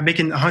yeah, I'm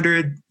making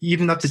 $100,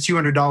 even up to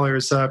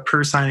 $200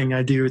 per signing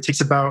I do. It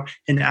takes about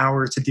an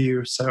hour to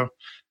do. So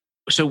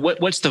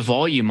what's the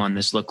volume on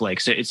this look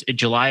like? So it's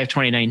July of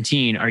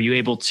 2019. Are you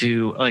able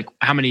to, like,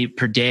 how many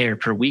per day or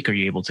per week are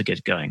you able to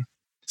get going?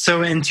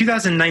 So in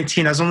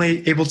 2019, I was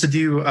only able to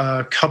do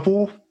a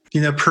couple,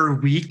 per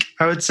week,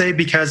 I would say,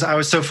 because I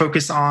was so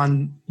focused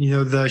on,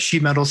 the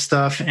sheet metal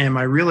stuff and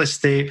my real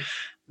estate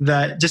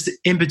that just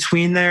in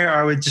between there,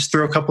 I would just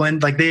throw a couple in.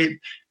 Like they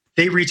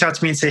reach out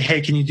to me and say,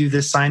 hey, can you do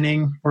this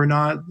signing or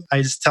not?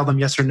 I just tell them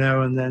yes or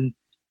no, and then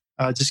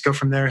just go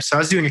from there. So I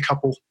was doing a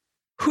couple.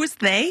 Who's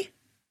they?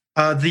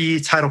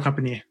 The title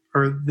company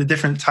or the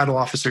different title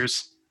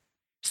officers.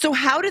 So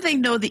how do they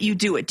know that you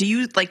do it? Do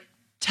you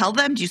tell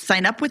them? Do you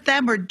sign up with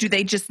them, or do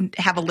they just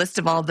have a list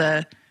of all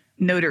the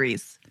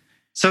notaries?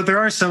 So there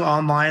are some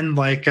online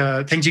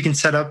things you can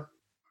set up,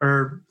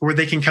 or where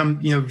they can come,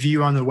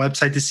 view on the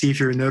website to see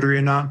if you're a notary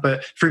or not.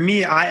 But for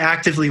me, I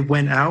actively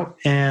went out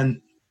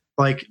and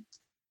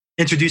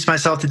introduce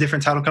myself to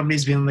different title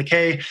companies, being like,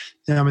 hey,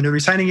 I'm a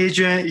notary signing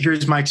agent.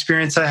 Here's my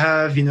experience I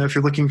have. If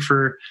you're looking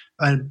for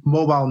a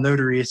mobile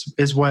notary,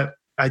 is what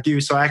I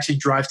do. So I actually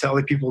drive to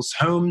other people's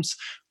homes,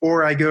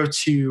 or I go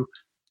to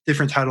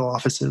different title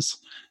offices.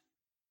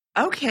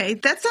 Okay,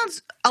 that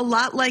sounds a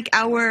lot like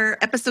our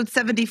episode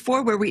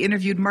 74 where we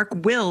interviewed Mark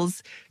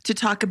Wills to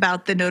talk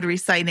about the notary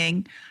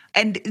signing.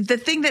 And the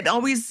thing that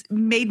always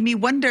made me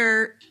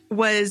wonder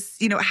was,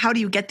 how do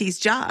you get these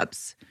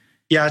jobs?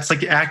 Yeah, it's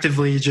like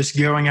actively just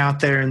going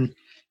out there and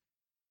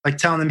like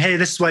telling them, hey,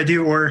 this is what I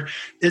do. Or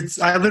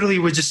I literally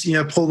would just,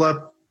 pull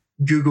up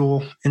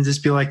Google and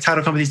just be like,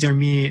 title companies near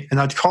me.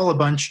 And I'd call a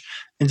bunch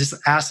and just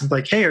ask them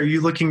like, hey, are you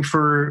looking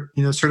for,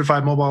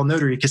 certified mobile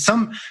notary? Because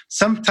some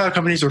title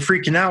companies were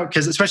freaking out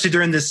because especially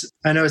during this,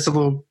 I know it's a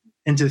little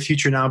into the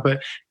future now,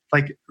 but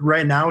like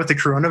right now with the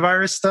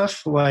coronavirus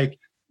stuff, like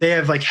they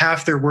have like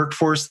half their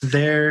workforce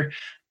there.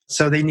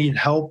 So they need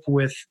help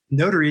with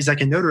notaries that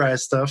can notarize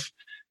stuff.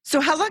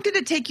 So how long did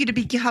it take you to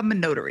become a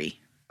notary?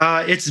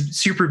 It's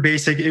super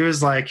basic. It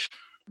was like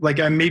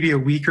maybe a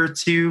week or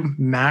two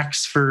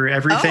max for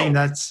everything.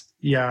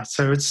 Oh.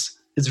 So it's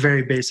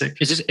very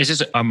basic. Is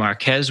this a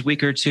Marquez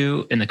week or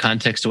two in the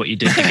context of what you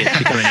did to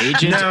become an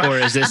agent, No. or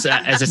is this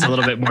a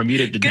little bit more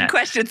muted than that? Good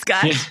question,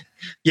 Scott.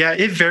 Yeah,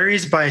 it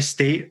varies by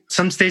state.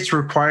 Some states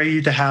require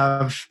you to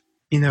have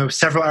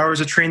several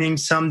hours of training.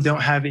 Some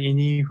don't have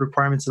any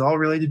requirements at all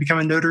related to become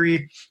a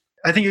notary.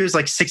 I think it was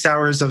like 6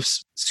 hours of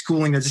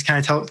schooling that just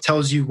kind of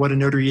tells you what a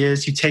notary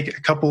is. You take a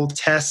couple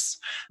tests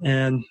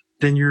and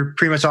then you're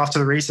pretty much off to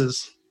the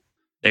races.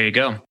 There you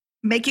go.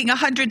 Making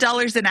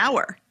 $100 an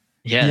hour.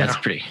 Yeah, that's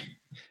pretty.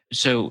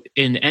 So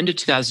in the end of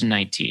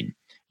 2019,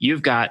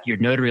 you've got your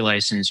notary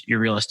license, your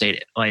real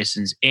estate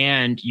license,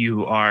 and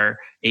you are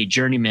a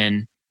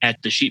journeyman at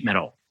the sheet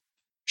metal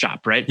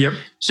shop, right? Yep.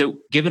 So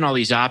given all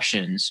these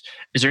options,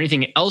 is there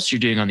anything else you're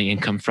doing on the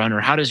income front,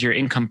 or how does your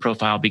income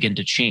profile begin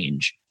to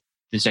change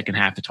the second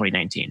half of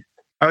 2019?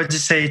 I would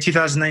just say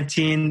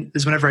 2019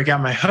 is whenever I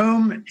got my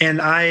home,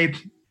 and I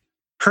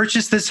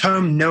purchased this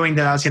home knowing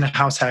that I was going to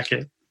house hack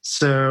it.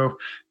 So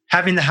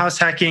having the house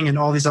hacking and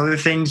all these other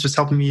things was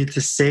helping me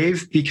to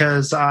save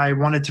because I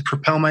wanted to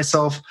propel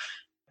myself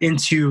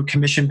into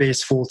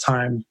commission-based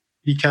full-time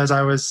because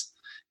I was,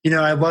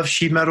 I love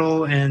sheet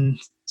metal and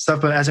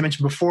stuff. But as I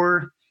mentioned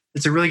before,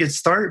 it's a really good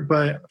start.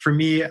 But for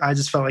me, I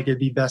just felt like it'd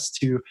be best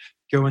to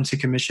go into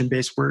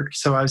commission-based work.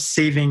 So I was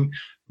saving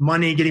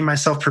money, getting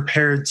myself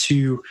prepared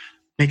to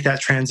make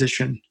that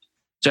transition.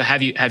 So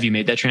have you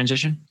made that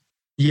transition?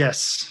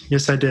 Yes,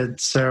 I did.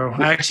 So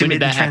I actually when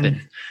did that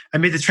happen? I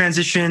made the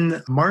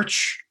transition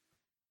March.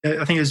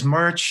 I think it was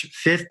March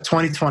 5th,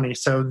 2020.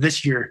 So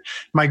this year,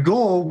 my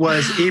goal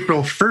was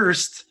April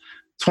 1st,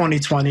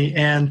 2020.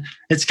 And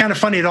it's kind of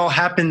funny. It all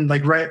happened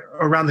like right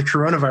around the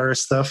coronavirus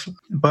stuff.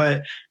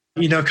 But,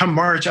 come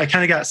March, I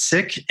kind of got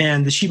sick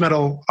and the sheet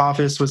metal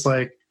office was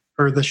like,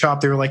 or the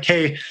shop, they were like,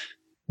 hey,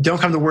 don't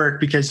come to work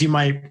because you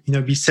might,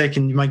 be sick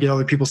and you might get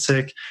other people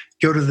sick.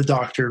 Go to the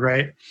doctor,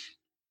 right?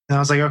 And I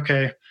was like,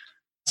 okay.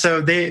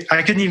 So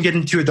I couldn't even get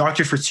into a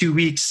doctor for 2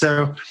 weeks.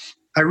 So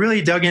I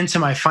really dug into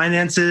my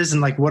finances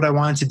and like what I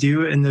wanted to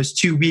do in those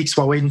 2 weeks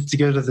while waiting to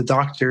go to the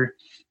doctor.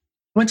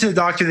 Went to the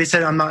doctor. They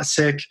said I'm not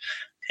sick.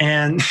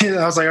 And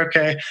I was like,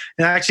 okay.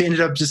 And I actually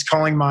ended up just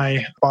calling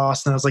my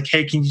boss and I was like,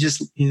 hey, can you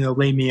just,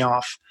 lay me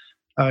off?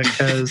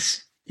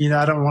 Because,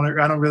 I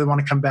don't really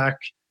want to come back.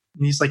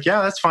 And he's like,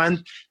 yeah, that's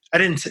fine. I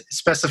didn't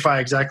specify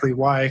exactly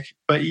why,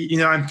 but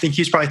I think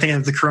he's probably thinking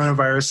of the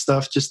coronavirus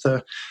stuff just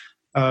to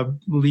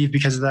leave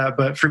because of that.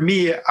 But for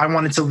me, I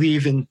wanted to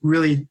leave and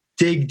really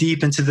dig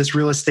deep into this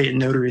real estate and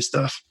notary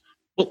stuff.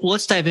 Well,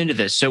 let's dive into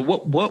this. So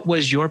what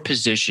was your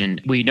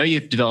position? We know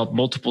you've developed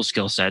multiple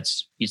skill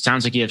sets. It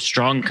sounds like you have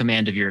strong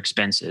command of your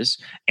expenses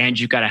and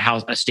you've got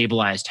a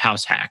stabilized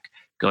house hack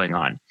going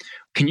on.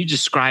 Can you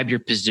describe your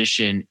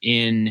position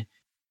in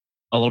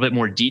a little bit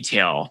more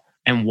detail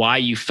and why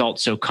you felt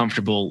so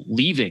comfortable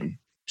leaving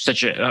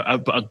such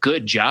a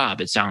good job,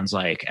 it sounds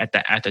like,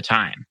 at the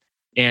time,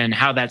 and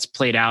how that's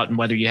played out and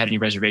whether you had any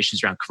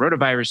reservations around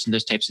coronavirus and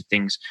those types of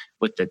things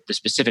with the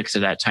specifics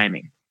of that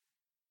timing?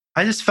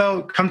 I just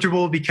felt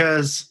comfortable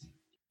because,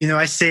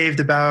 I saved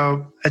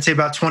about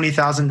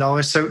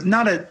 $20,000. So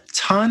not a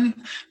ton,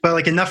 but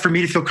like enough for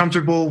me to feel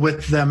comfortable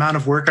with the amount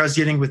of work I was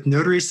getting with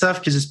notary stuff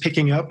because it's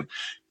picking up,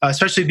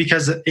 especially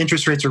because the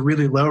interest rates are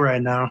really low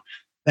right now.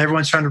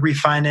 Everyone's trying to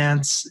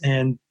refinance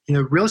and,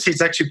 real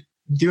estate's actually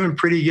doing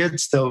pretty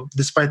good still,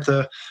 despite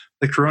the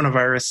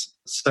coronavirus.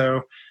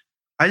 So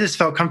I just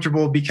felt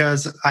comfortable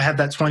because I had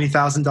that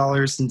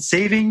 $20,000 in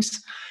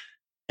savings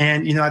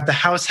and, I have the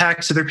house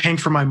hack. So they're paying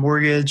for my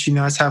mortgage. I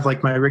just have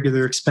like my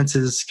regular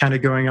expenses kind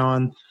of going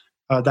on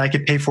that I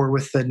could pay for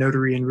with the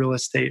notary and real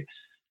estate.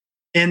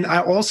 And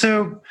I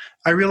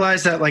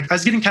realized that like I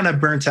was getting kind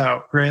of burnt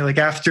out, right? Like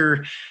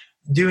after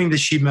doing the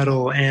sheet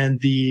metal and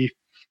the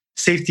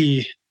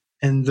safety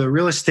and the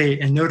real estate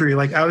and notary,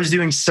 like I was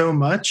doing so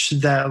much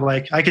that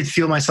like I could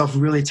feel myself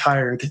really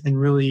tired and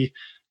really,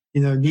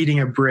 needing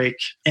a break.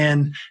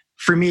 And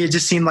for me, it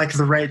just seemed like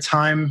the right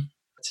time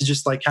to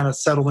just like kind of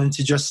settle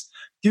into just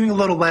doing a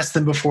little less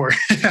than before.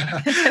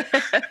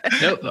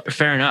 No,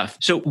 fair enough.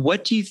 So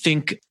what do you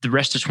think the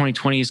rest of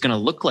 2020 is going to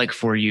look like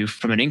for you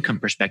from an income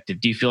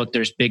perspective? Do you feel like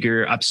there's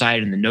bigger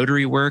upside in the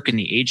notary work and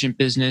the agent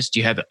business? Do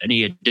you have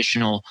any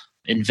additional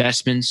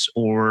investments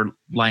or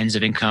lines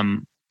of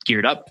income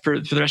geared up for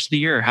the rest of the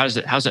year? Or how's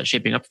that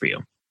shaping up for you?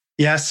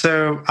 Yeah,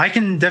 so I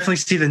can definitely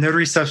see the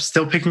notary stuff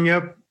still picking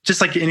up. Just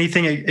like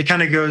anything, it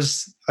kind of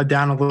goes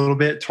down a little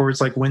bit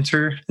towards like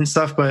winter and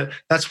stuff. But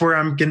that's where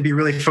I'm going to be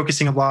really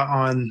focusing a lot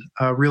on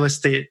real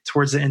estate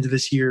towards the end of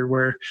this year.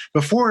 Where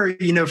before,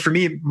 for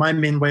me, my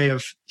main way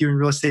of doing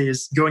real estate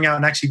is going out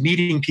and actually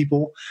meeting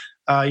people.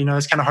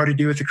 It's kind of hard to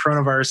do with the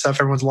coronavirus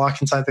stuff. Everyone's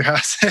locked inside their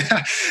house.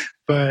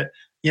 But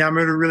yeah, I'm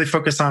going to really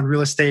focus on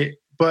real estate.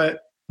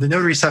 But the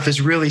notary stuff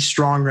is really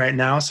strong right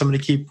now. So I'm going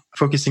to keep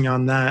focusing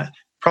on that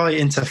probably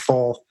into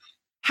fall.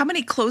 How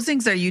many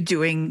closings are you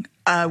doing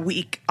a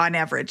week on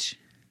average?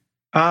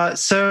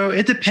 So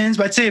it depends,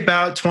 but I'd say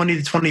about 20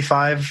 to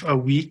 25 a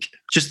week,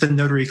 just the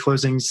notary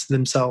closings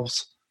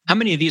themselves. How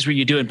many of these were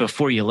you doing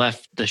before you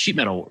left the sheet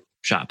metal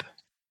shop?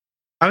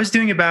 I was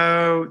doing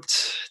about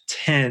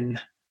 10.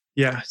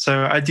 Yeah.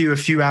 So I do a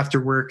few after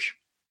work,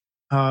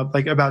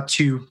 like about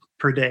 2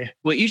 per day.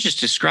 What you just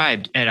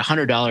described at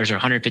 $100 or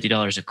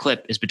 $150 a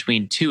clip is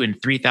between $2,000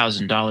 and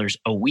 $3,000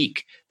 a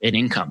week in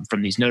income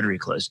from these notary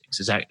closings.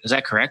 Is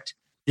that correct?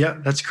 Yeah,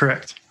 that's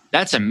correct.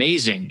 That's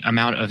amazing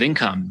amount of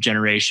income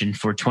generation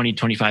for 20,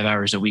 25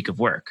 hours a week of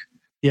work.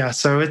 Yeah,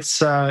 so it's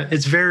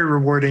very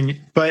rewarding.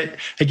 But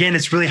again,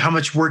 it's really how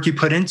much work you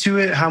put into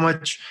it, how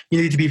much you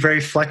need to be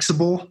very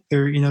flexible.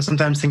 Or,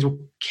 sometimes things will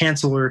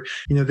cancel or,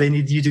 they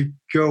need you to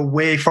go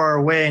way far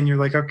away and you're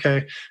like,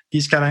 okay, you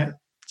just gotta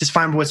just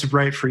find what's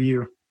right for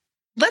you.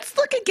 Let's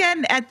look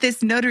again at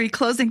this notary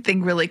closing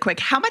thing really quick.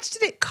 How much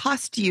did it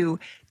cost you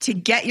to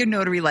get your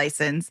notary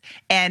license?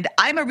 And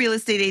I'm a real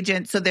estate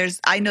agent, so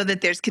I know that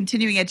there's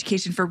continuing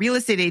education for real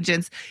estate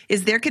agents.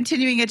 Is there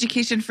continuing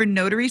education for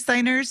notary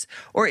signers,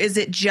 or is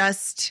it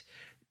just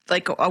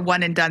like a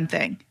one and done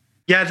thing?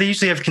 Yeah, they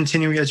usually have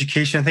continuing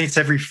education. I think it's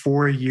every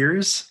 4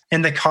 years.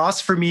 And the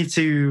cost for me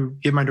to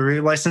get my notary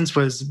license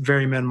was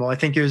very minimal. I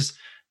think it was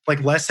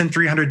like less than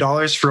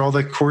 $300 for all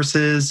the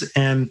courses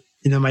and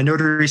my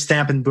notary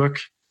stamp and book.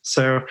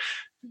 So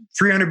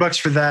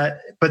 $300 for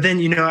that. But then,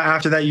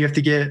 after that, you have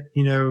to get,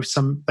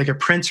 some like a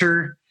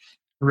printer,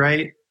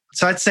 right?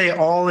 So I'd say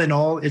all in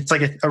all, it's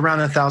like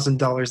around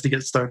 $1,000 to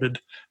get started.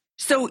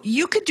 So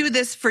you could do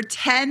this for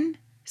 10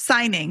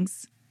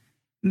 signings,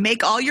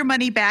 make all your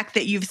money back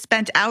that you've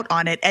spent out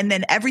on it, and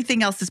then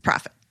everything else is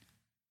profit.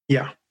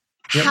 Yeah.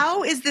 Yep.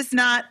 How is this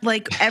not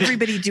like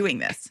everybody doing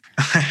this?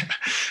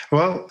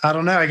 Well, I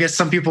don't know. I guess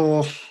some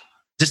people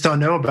just don't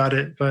know about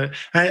it. But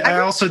I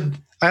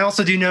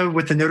also do know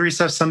with the notary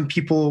stuff, some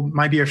people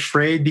might be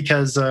afraid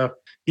because,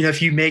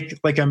 if you make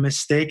like a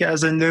mistake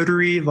as a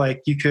notary,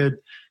 like you could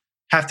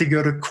have to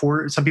go to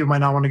court. Some people might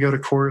not want to go to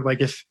court. Like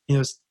if,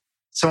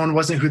 someone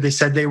wasn't who they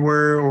said they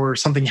were or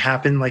something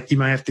happened, like you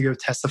might have to go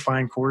testify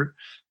in court.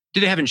 Do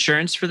they have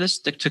insurance for this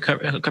to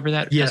cover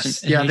that?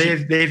 Yes. Yeah. They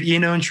have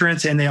E&O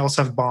insurance and they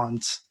also have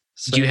bonds.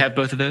 So, do you have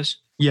both of those?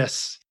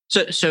 Yes.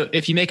 So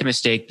if you make a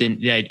mistake, then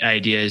the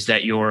idea is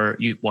that you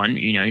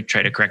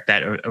try to correct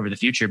that over the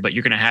future, but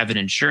you're going to have an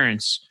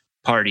insurance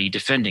party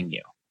defending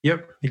you.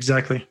 Yep,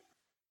 exactly.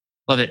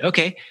 Love it.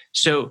 Okay.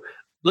 So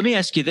let me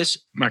ask you this,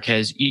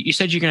 Marquez. You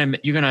said you're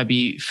going to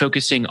be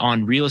focusing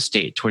on real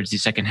estate towards the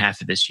second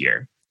half of this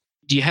year.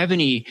 Do you have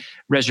any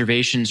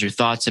reservations or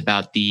thoughts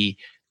about the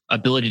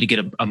ability to get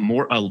a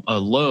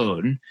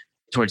loan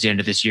towards the end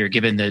of this year,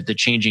 given the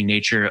changing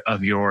nature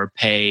of your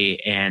pay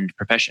and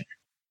profession?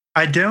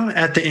 I don't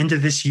at the end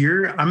of this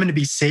year. I'm going to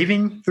be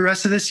saving the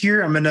rest of this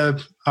year. I'm going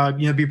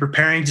to, be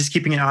preparing, just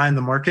keeping an eye on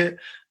the market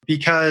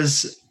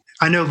because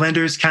I know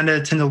lenders kind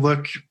of tend to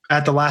look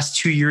at the last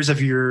 2 years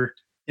of your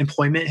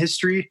employment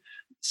history.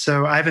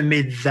 So I haven't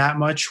made that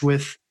much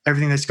with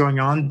everything that's going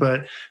on,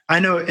 but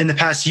I know in the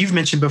past you've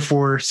mentioned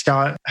before,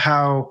 Scott,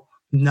 how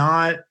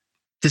not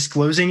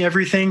disclosing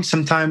everything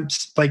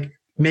sometimes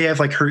may have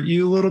hurt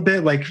you a little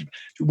bit, like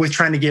with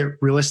trying to get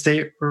real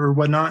estate or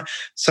whatnot.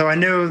 So I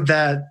know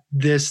that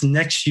this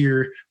next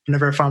year,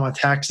 whenever I file my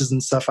taxes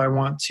and stuff, I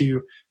want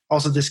to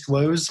also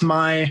disclose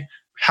my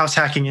house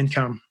hacking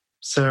income.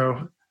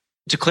 So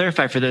to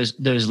clarify for those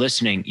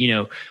listening,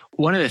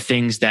 one of the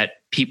things that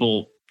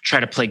people try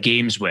to play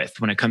games with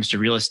when it comes to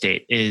real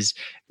estate is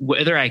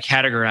whether I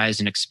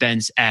categorize an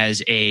expense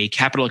as a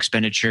capital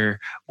expenditure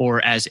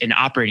or as an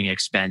operating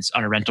expense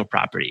on a rental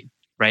property.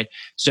 Right.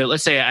 So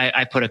let's say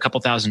I put a couple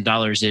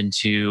 $1,000s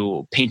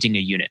into painting a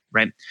unit.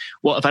 Right.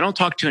 Well, if I don't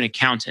talk to an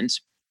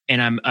accountant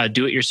and I'm a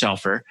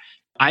do-it-yourselfer,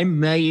 I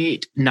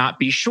might not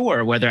be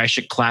sure whether I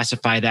should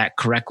classify that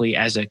correctly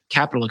as a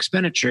capital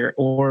expenditure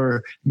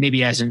or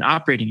maybe as an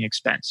operating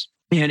expense.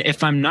 And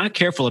if I'm not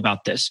careful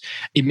about this,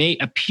 it may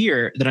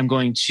appear that I'm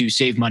going to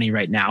save money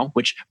right now,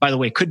 which, by the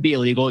way, could be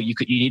illegal. You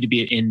need to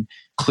be in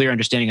clear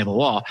understanding of the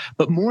law.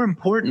 But more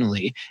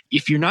importantly,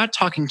 if you're not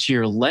talking to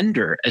your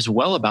lender as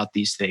well about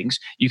these things,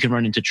 you can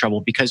run into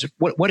trouble. Because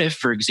what if,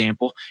 for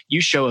example,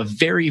 you show a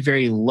very,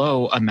 very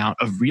low amount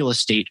of real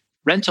estate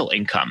rental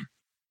income,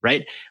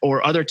 right?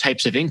 Or other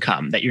types of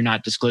income that you're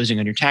not disclosing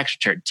on your tax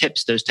return,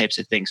 tips, those types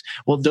of things.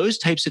 Well, those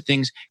types of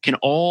things can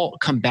all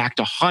come back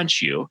to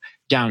haunt you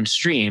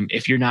downstream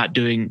if you're not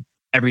doing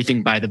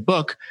everything by the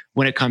book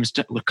when it comes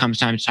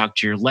time to talk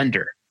to your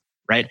lender,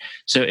 right?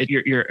 So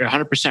you're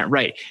 100%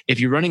 right. If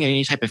you're running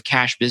any type of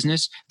cash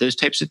business, those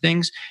types of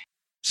things,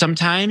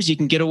 sometimes you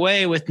can get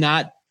away with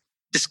not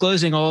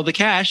disclosing all the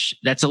cash.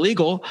 That's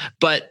illegal.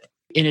 But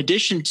in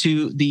addition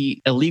to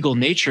the illegal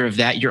nature of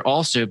that, you're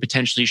also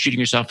potentially shooting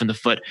yourself in the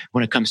foot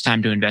when it comes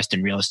time to invest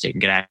in real estate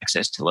and get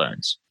access to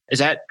loans. Is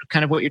that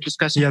kind of what you're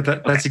discussing? Yeah,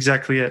 that's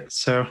exactly it.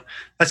 So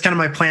that's kind of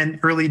my plan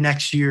early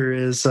next year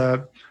is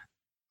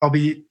I'll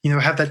be,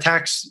 have that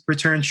tax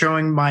return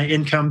showing my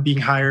income being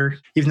higher,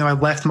 even though I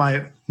left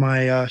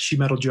my sheet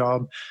metal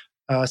job.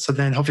 So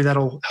then hopefully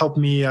that'll help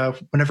me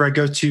whenever I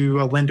go to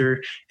a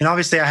lender. And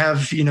obviously I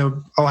have,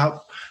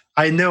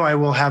 I know I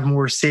will have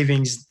more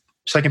savings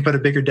so I can put a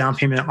bigger down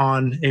payment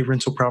on a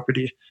rental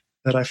property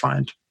that I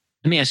find.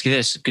 Let me ask you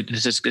this.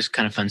 This is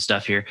kind of fun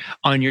stuff here.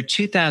 On your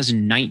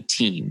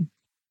 2019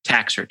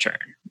 tax return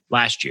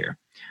last year,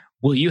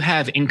 will you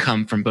have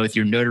income from both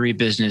your notary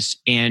business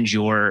and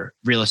your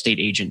real estate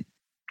agent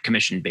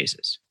commission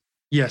basis?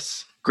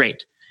 Yes.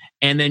 Great.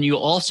 And then you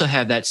also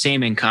have that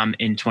same income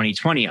in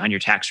 2020 on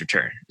your tax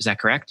return. Is that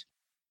correct?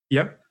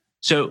 Yep.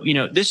 So,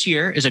 this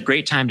year is a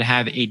great time to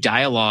have a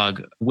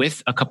dialogue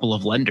with a couple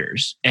of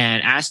lenders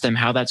and ask them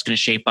how that's going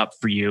to shape up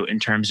for you in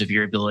terms of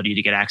your ability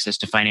to get access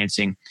to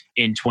financing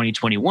in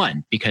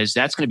 2021, because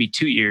that's going to be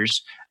 2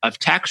 years of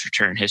tax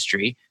return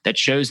history that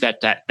shows that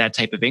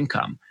type of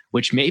income,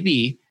 which may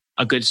be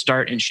a good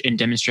start in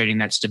demonstrating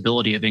that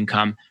stability of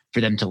income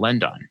for them to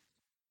lend on.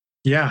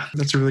 Yeah,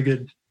 that's a really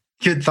good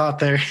thought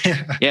there.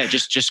 Yeah,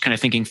 just kind of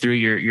thinking through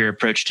your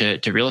approach to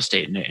real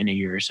estate in a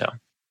year or so.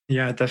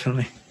 Yeah,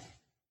 definitely.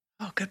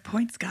 Oh, good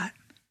point, Scott.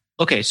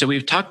 Okay, so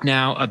we've talked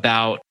now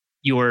about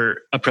your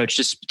approach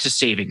to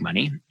saving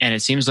money, and it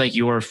seems like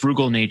your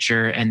frugal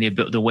nature and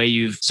the way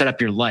you've set up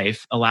your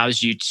life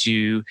allows you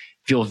to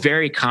feel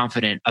very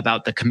confident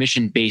about the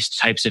commission-based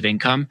types of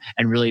income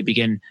and really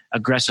begin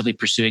aggressively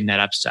pursuing that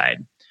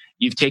upside.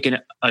 You've taken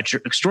an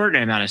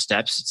extraordinary amount of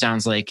steps. It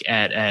sounds like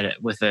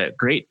with a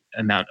great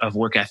amount of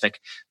work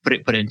ethic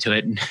put into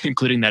it,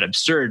 including that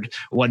absurd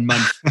 1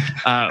 month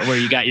where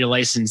you got your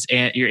license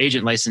and your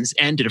agent license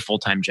and did a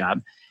full-time job.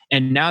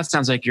 And now it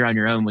sounds like you're on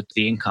your own with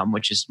the income,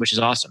 which is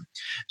awesome.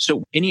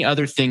 So any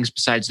other things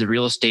besides the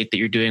real estate that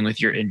you're doing with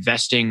your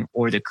investing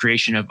or the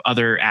creation of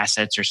other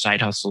assets or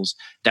side hustles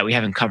that we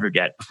haven't covered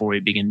yet before we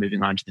begin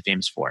moving on to the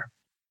famous four?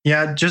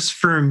 Yeah, just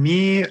for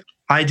me,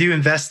 I do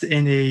invest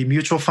in a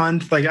mutual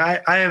fund. Like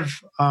I have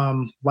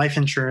life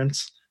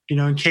insurance,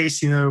 in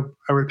case, I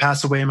would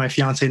pass away and my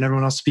fiance and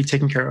everyone else to be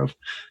taken care of.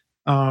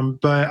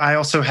 But I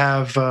also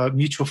have a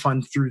mutual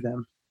fund through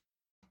them.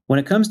 When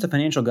it comes to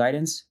financial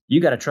guidance,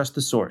 you got to trust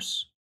the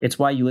source. It's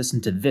why you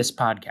listen to this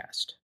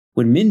podcast.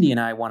 When Mindy and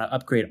I want to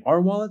upgrade our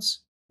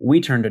wallets,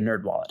 we turn to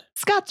NerdWallet.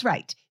 Scott's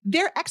right.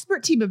 Their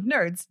expert team of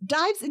nerds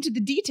dives into the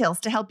details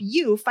to help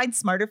you find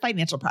smarter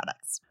financial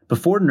products.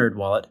 Before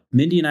NerdWallet,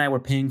 Mindy and I were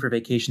paying for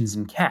vacations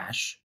in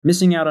cash,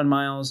 missing out on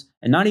miles,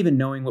 and not even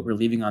knowing what we're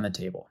leaving on the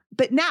table.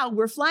 But now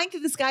we're flying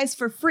through the skies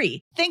for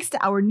free, thanks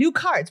to our new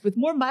cards with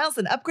more miles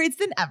and upgrades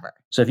than ever.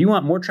 So if you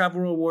want more travel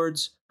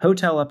rewards,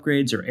 hotel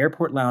upgrades, or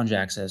airport lounge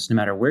access, no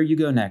matter where you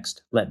go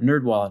next, let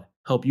NerdWallet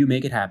help you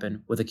make it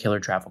happen with a killer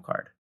travel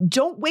card.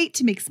 Don't wait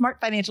to make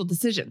smart financial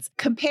decisions.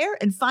 Compare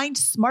and find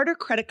smarter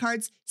credit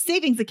cards,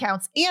 savings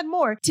accounts, and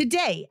more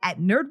today at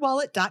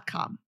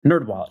nerdwallet.com.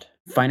 NerdWallet.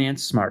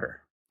 Finance smarter.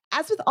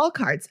 As with all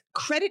cards,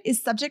 credit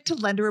is subject to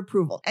lender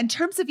approval, and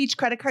terms of each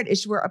credit card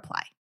issuer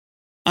apply.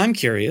 I'm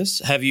curious,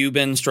 have you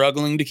been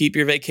struggling to keep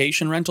your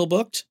vacation rental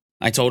booked?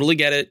 I totally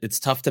get it. It's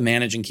tough to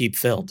manage and keep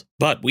filled.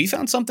 But we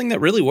found something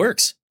that really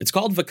works. It's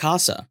called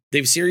Vacasa.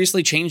 They've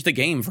seriously changed the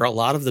game for a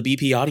lot of the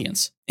BP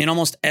audience. In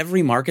almost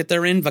every market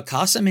they're in,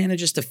 Vacasa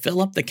manages to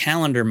fill up the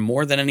calendar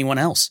more than anyone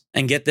else.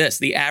 And get this,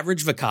 the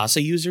average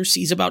Vacasa user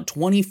sees about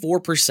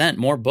 24%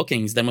 more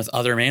bookings than with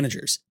other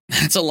managers.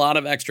 That's a lot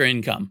of extra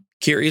income.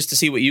 Curious to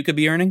see what you could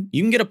be earning?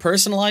 You can get a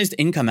personalized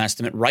income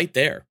estimate right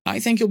there. I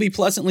think you'll be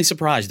pleasantly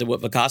surprised at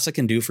what Vacasa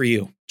can do for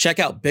you. Check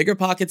out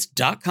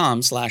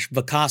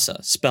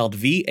biggerpockets.com/Vacasa, spelled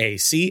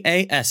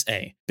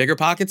Vacasa.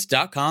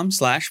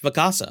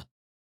 biggerpockets.com/Vacasa.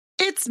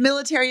 It's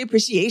Military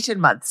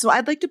Appreciation Month, so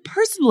I'd like to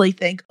personally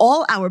thank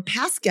all our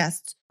past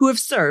guests who have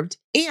served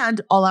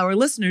and all our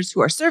listeners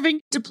who are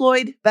serving,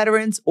 deployed,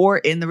 veterans, or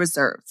in the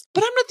reserves.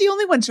 But I'm not the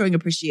only one showing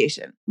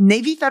appreciation.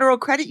 Navy Federal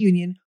Credit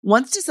Union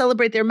wants to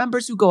celebrate their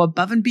members who go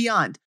above and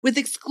beyond with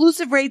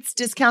exclusive rates,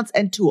 discounts,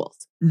 and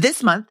tools.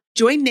 This month,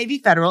 join Navy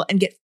Federal and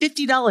get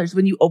 $50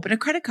 when you open a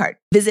credit card.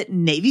 Visit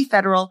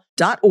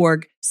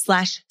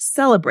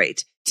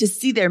NavyFederal.org/celebrate to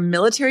see their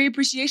Military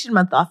Appreciation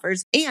Month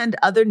offers and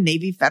other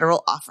Navy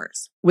Federal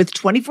offers. With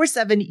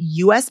 24/7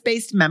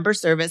 U.S.-based member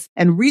service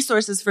and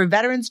resources for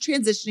veterans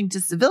transitioning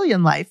to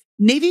civilian life,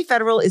 Navy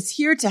Federal is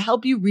here to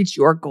help you reach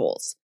your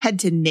goals. Head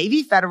to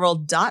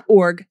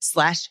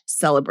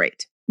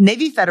NavyFederal.org/celebrate.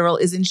 Navy Federal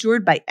is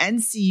insured by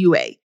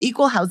NCUA,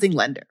 Equal Housing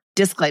Lender.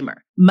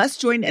 Disclaimer,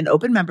 must join an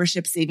open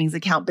membership savings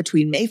account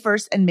between May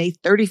 1st and May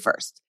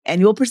 31st.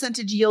 Annual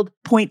percentage yield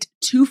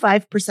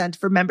 0.25%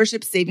 for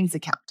membership savings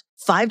account.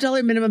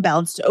 $5 minimum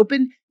balance to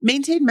open,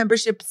 maintain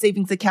membership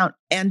savings account,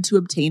 and to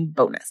obtain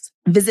bonus.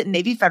 Visit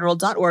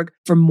NavyFederal.org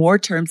for more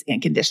terms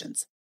and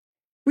conditions.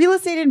 Real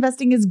estate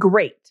investing is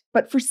great,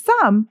 but for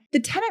some, the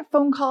tenant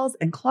phone calls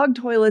and clogged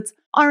toilets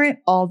aren't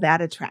all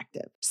that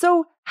attractive.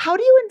 So how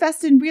do you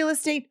invest in real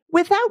estate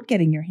without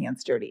getting your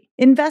hands dirty?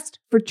 Invest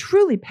for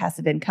truly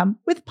passive income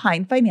with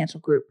Pine Financial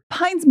Group.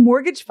 Pine's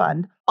mortgage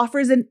fund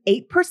offers an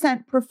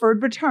 8%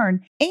 preferred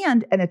return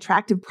and an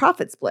attractive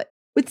profit split,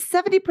 with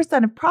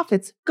 70% of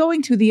profits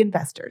going to the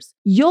investors.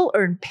 You'll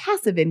earn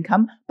passive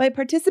income by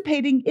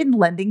participating in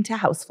lending to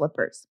house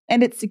flippers.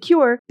 And it's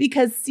secure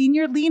because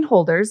senior lien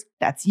holders,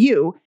 that's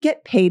you,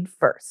 get paid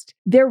first.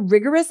 Their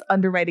rigorous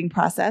underwriting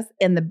process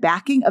and the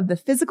backing of the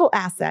physical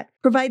asset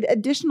provide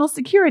additional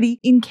security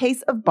in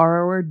case of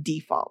borrower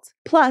default.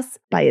 Plus,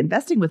 by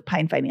investing with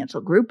Pine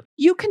Financial Group,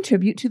 you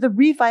contribute to the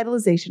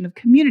revitalization of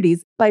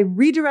communities by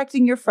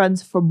redirecting your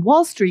funds from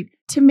Wall Street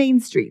to Main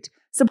Street,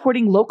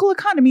 supporting local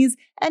economies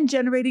and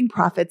generating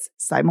profits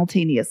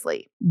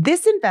simultaneously.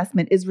 This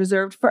investment is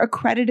reserved for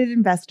accredited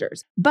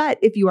investors, but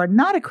if you are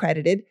not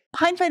accredited,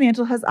 Pine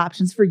Financial has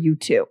options for you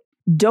too.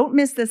 Don't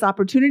miss this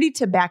opportunity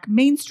to back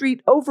Main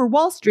Street over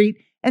Wall Street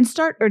and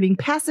start earning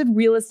passive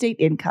real estate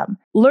income.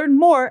 Learn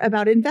more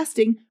about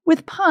investing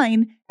with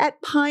Pine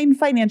at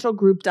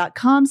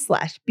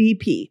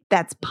pinefinancialgroup.com/BP.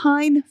 That's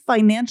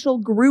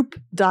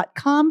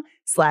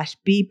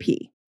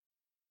pinefinancialgroup.com/BP.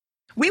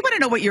 We want to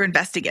know what you're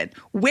investing in.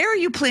 Where are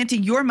you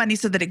planting your money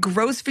so that it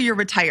grows for your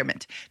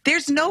retirement?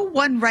 There's no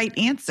one right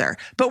answer,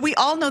 but we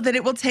all know that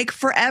it will take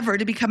forever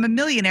to become a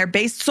millionaire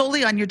based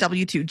solely on your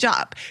W-2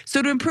 job.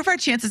 So to improve our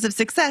chances of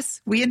success,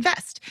 we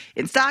invest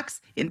in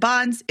stocks, in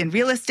bonds, in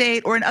real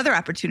estate, or in other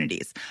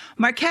opportunities.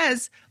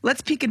 Marquez,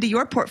 let's peek into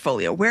your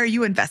portfolio. Where are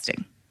you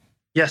investing?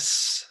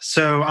 Yes.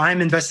 So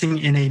I'm investing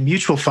in a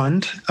mutual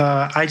fund.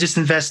 I just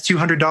invest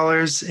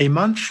 $200 a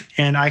month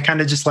and I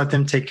kind of just let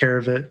them take care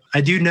of it.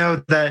 I do know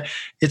that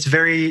it's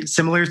very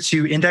similar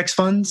to index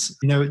funds,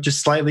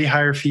 just slightly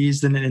higher fees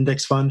than an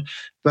index fund.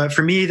 But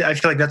for me, I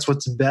feel like that's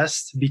what's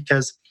best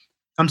because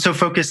I'm so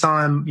focused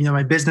on,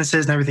 my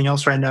businesses and everything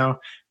else right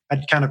now.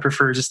 I'd kind of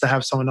prefer just to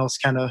have someone else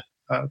kind of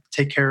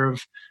take care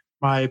of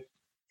my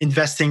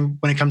investing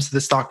when it comes to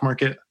the stock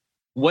market.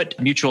 What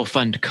mutual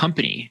fund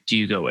company do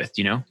you go with?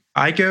 Do you know?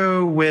 I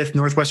go with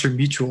Northwestern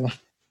Mutual.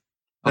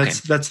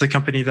 That's the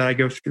company that I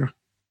go through.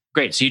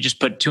 Great. So you just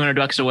put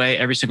 $200 away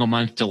every single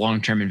month to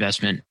long-term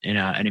investment in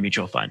a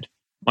mutual fund.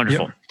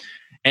 Wonderful. Yep.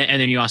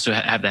 And then you also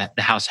have the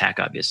house hack,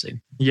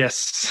 obviously.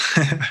 Yes.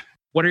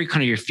 What are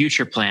kind of your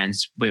future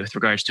plans with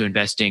regards to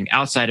investing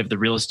outside of the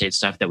real estate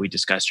stuff that we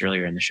discussed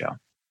earlier in the show?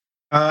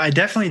 I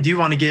definitely do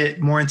want to get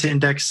more into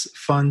index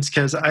funds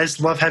because I just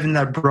love having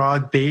that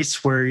broad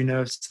base where,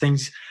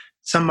 things,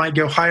 some might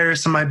go higher,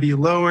 some might be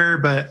lower,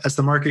 but as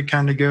the market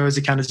kind of goes,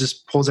 it kind of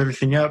just pulls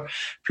everything up.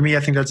 For me,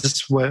 I think that's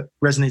just what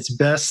resonates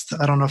best.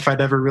 I don't know if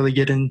I'd ever really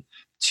get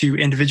into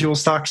individual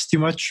stocks too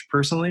much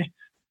personally,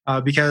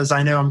 because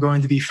I know I'm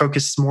going to be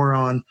focused more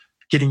on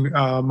getting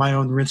my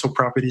own rental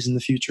properties in the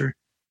future.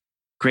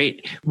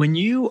 Great. When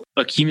you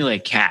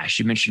accumulate cash,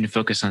 you mentioned to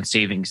focus on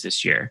savings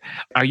this year.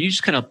 Are you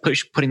just kind of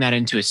putting that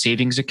into a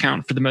savings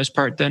account for the most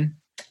part then?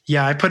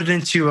 Yeah, I put it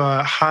into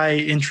a high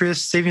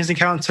interest savings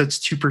account. So it's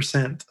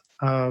 2%.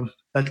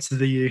 That's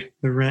the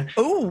rent.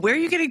 Oh, where are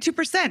you getting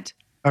 2%?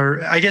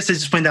 Or I guess it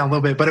just went down a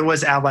little bit, but it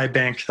was Ally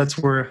Bank. That's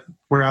where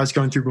I was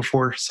going through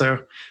before.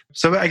 So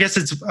I guess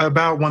it's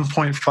about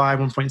 1.5,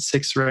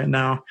 1.6 right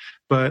now,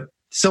 but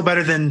still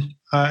better than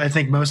I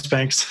think most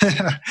banks.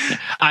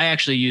 I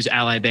actually use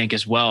Ally Bank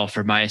as well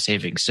for my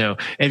savings. So if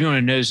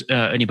anyone knows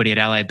anybody at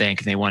Ally Bank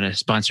and they want to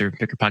sponsor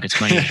Pick Your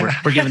Pockets Money,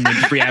 we're giving them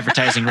free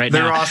advertising right now.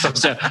 They're awesome.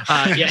 So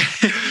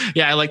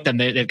yeah, I like them.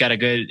 They've got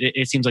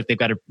it seems like they've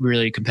got a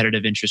really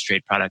competitive interest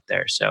rate product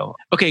there. So,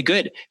 okay,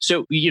 good.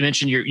 So you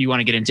mentioned you want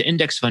to get into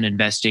index fund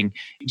investing.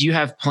 Do you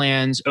have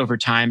plans over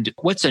time?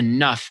 What's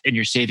enough in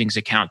your savings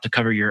account to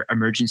cover your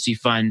emergency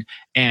fund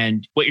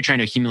and what you're trying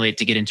to accumulate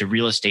to get into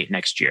real estate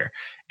next year?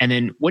 And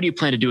then what do you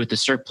plan to do with the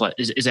surplus?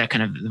 Is that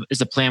is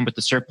the plan with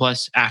the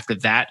surplus after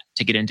that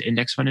to get into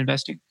index fund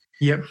investing?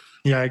 Yep.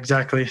 Yeah,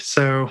 exactly.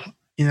 So,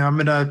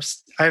 I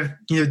have,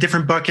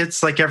 different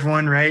buckets like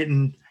everyone, right?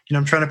 And,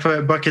 I'm trying to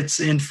put buckets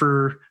in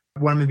for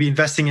what I'm going to be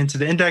investing into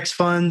the index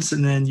funds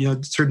and then,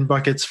 certain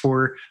buckets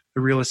for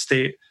the real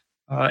estate.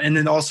 And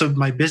then also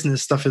my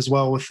business stuff as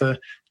well with the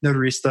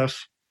notary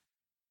stuff.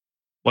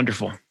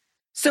 Wonderful.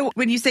 So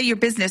when you say your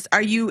business,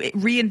 are you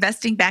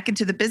reinvesting back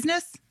into the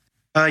business?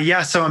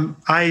 Yeah, so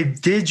I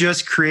did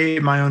just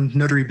create my own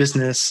notary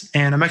business,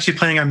 and I'm actually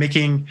planning on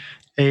making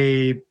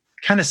a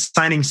kind of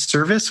signing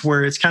service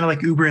where it's kind of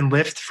like Uber and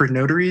Lyft for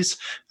notaries.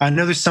 I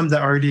know there's some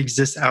that already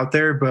exist out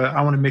there, but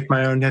I want to make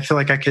my own. I feel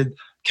like I could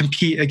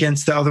compete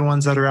against the other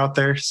ones that are out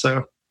there.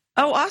 So,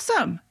 oh,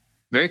 awesome.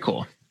 Very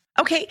cool.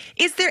 Okay.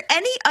 Is there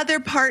any other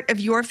part of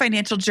your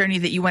financial journey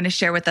that you want to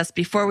share with us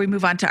before we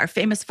move on to our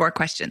famous 4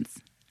 questions?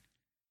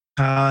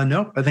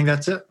 No, I think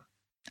that's it.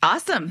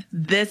 Awesome.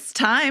 This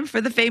time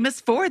for the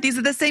famous 4. These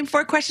are the same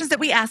 4 questions that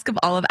we ask of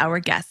all of our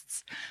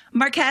guests.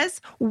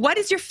 Marquez, what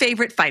is your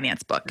favorite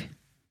finance book?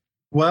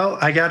 Well,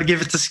 I got to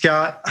give it to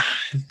Scott.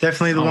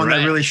 Definitely the one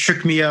that really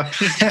shook me up.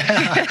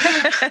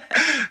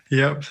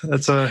 Yep,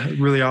 that's a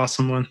really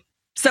awesome one.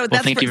 So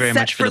that's thank you very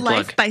much for the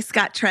Life plug. by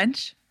Scott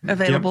Trench,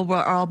 available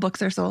where all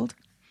books are sold.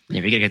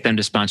 Yeah, we got to get them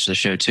to sponsor the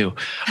show too. All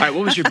right,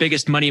 what was your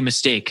biggest money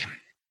mistake?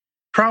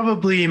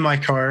 Probably my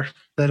car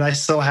that I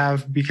still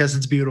have because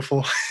it's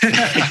beautiful.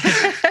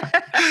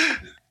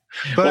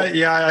 But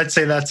yeah, I'd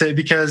say that's it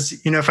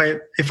because,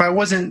 if I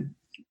wasn't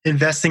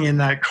investing in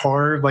that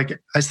car, like I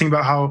was thinking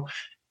about how,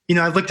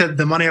 I looked at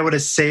the money I would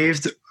have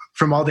saved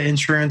from all the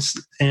insurance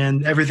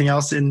and everything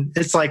else. And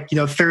it's like,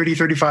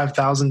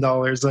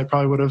 $35,000 I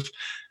probably would have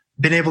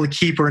been able to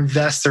keep or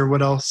invest or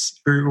what else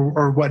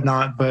or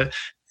whatnot. But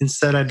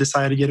instead I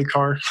decided to get a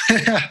car.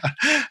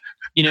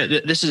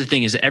 This is the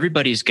thing is that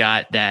everybody's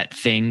got that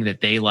thing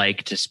that they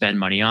like to spend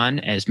money on.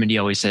 As Mindy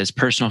always says,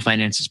 personal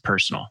finance is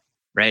personal,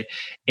 right?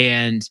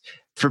 And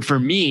for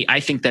me, I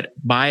think that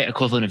my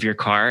equivalent of your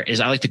car is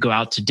I like to go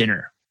out to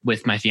dinner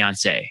with my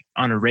fiance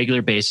on a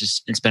regular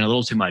basis and spend a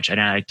little too much.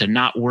 And I like to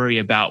not worry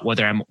about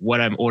what I'm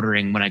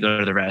ordering when I go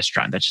to the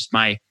restaurant. That's just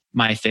my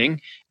thing.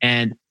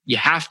 And you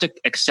have to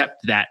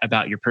accept that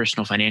about your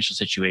personal financial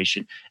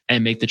situation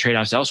and make the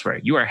trade-offs elsewhere.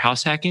 You are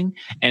house hacking,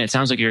 and it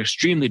sounds like you're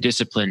extremely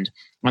disciplined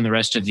on the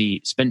rest of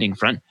the spending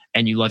front,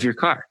 and you love your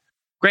car.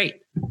 Great,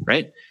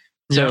 right?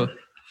 Yeah. So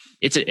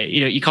it's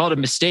you call it a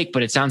mistake,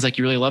 but it sounds like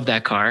you really love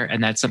that car,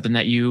 and that's something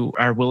that you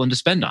are willing to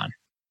spend on.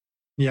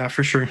 Yeah,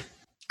 for sure.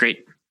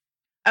 Great.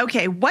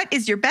 Okay, what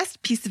is your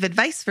best piece of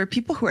advice for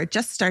people who are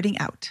just starting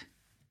out?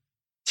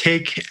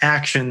 Take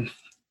action.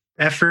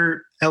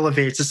 Effort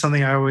elevates is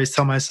something I always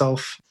tell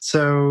myself.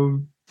 So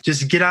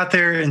just get out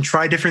there and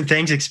try different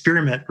things,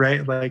 experiment,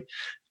 right? Like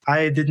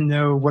I didn't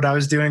know what I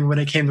was doing when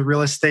it came to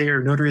real estate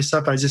or notary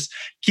stuff. I just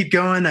keep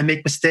going. I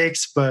make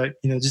mistakes, but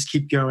just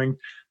keep going.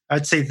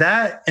 I'd say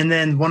that. And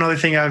then one other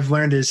thing I've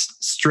learned is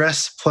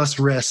stress plus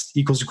rest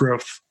equals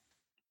growth.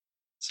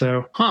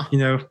 So,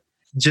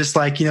 just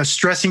like,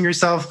 stressing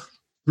yourself,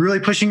 really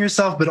pushing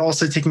yourself, but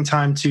also taking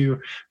time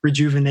to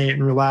rejuvenate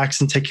and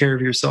relax and take care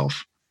of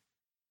yourself.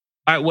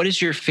 All right. What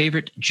is your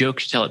favorite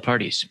joke to tell at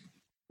parties?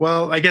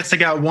 Well, I guess I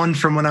got one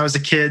from when I was a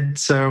kid.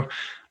 So,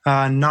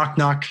 knock,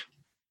 knock.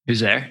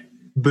 Who's there?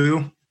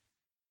 Boo.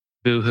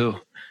 Boo hoo.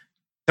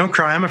 Don't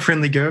cry. I'm a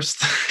friendly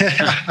ghost.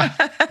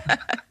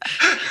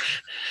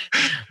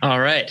 All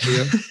right.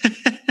 Yep.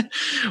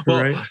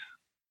 Well, right.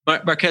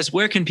 Marquez,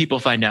 where can people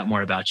find out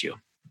more about you?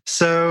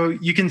 So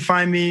you can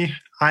find me.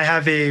 I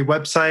have a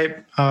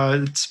website.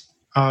 It's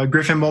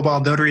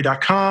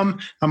griffinmobilenotary.com.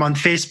 I'm on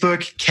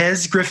Facebook,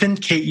 Kez Griffin,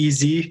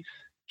 Kez,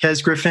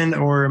 Kez Griffin,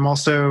 or I'm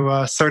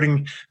also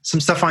starting some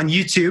stuff on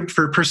YouTube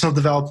for personal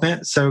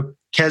development. So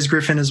Kez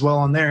Griffin as well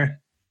on there.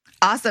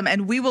 Awesome.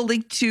 And we will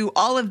link to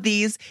all of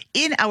these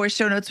in our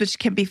show notes, which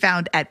can be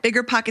found at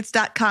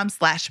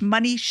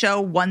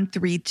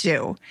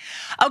biggerpockets.com/moneyshow132.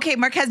 Okay,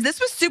 Marquez, this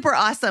was super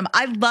awesome.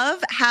 I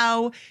love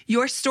how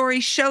your story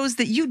shows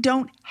that you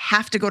don't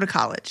have to go to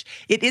college.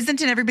 It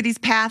isn't in everybody's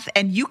path,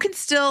 and you can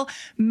still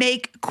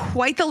make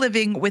quite the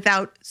living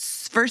without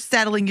first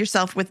saddling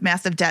yourself with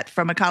massive debt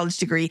from a college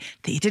degree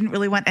that you didn't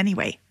really want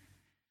anyway.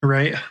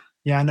 Right.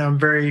 Yeah, I know. I'm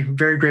very,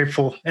 very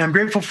grateful. And I'm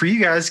grateful for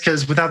you guys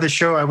because without this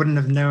show, I wouldn't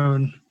have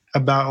known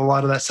about a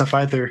lot of that stuff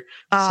either.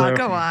 Oh, so,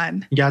 go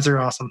on. You guys are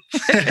awesome.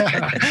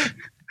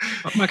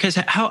 Marquez,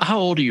 how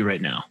old are you right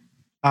now?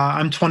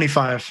 I'm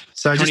 25.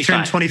 So I just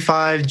turned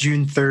 25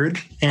 June 3rd.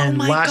 And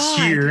last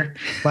year,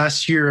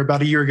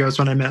 about a year ago is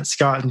when I met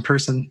Scott in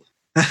person.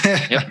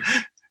 Yep.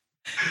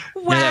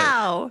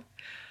 Wow.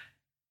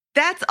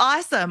 That's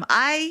awesome.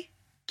 I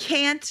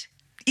can't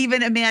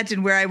even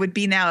imagine where I would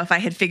be now if I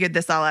had figured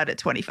this all out at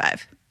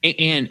 25.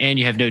 And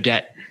you have no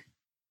debt.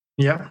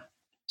 Yeah.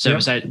 So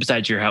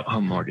besides your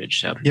home mortgage.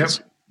 So it's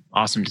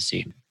awesome to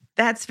see.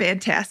 That's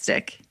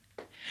fantastic.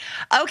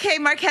 Okay,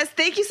 Marquez,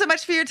 thank you so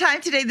much for your time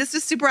today. This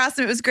was super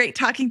awesome. It was great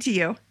talking to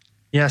you.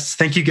 Yes.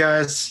 Thank you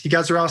guys. You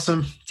guys are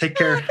awesome. Take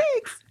care.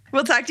 Thanks.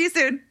 We'll talk to you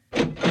soon.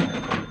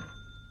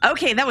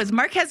 Okay, that was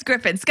Marquez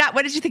Griffin. Scott,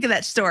 what did you think of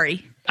that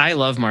story? I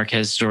love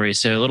Marquez's story.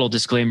 So a little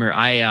disclaimer,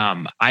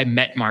 I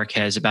met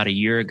Marquez about a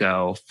year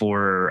ago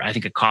for, I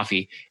think, a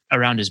coffee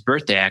around his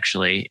birthday,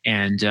 actually.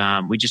 And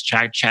we just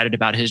chatted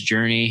about his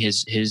journey,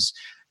 his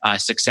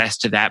success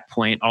to that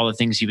point, all the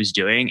things he was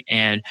doing.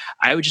 And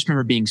I would just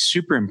remember being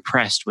super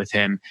impressed with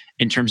him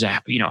in terms of,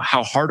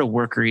 how hard a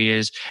worker he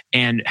is,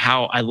 and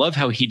how I love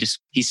how he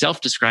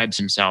self-describes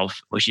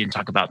himself, which he didn't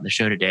talk about in the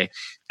show today,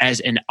 as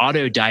an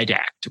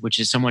autodidact, which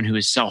is someone who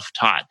is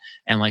self-taught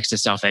and likes to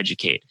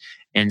self-educate.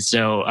 And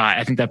so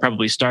I think that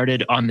probably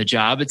started on the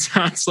job. It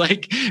sounds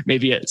like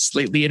maybe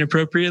slightly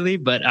inappropriately,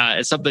 but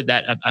it's something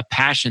that a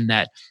passion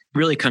that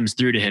really comes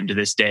through him to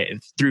this day,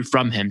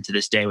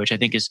 which I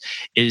think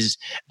is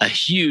a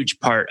huge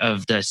part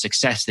of the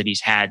success that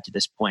he's had to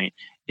this point,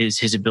 is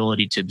his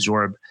ability to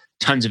absorb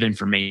tons of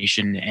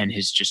information and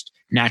his just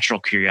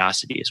natural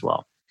curiosity as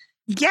well.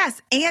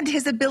 Yes, and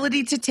his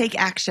ability to take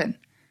action.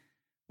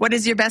 What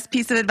is your best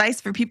piece of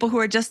advice for people who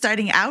are just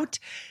starting out?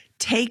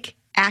 Take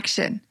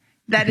action.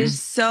 That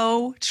is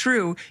so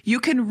true. You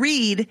can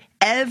read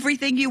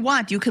everything you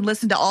want. You can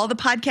listen to all the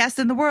podcasts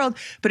in the world.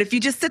 But if you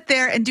just sit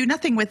there and do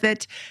nothing with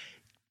it,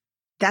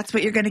 that's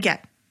what you're going to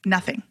get.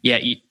 Nothing. Yeah.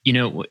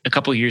 A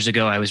couple of years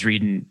ago, I was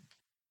reading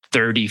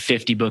 30,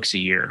 50 books a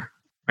year.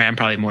 Right? I'm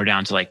probably more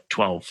down to like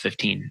 12,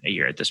 15 a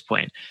year at this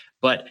point.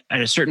 But at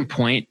a certain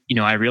point,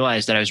 I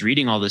realized that I was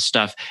reading all this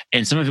stuff,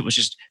 and some of it was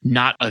just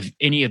not of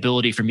any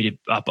ability for me to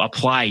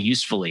apply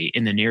usefully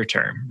in the near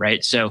term,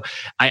 right? So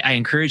I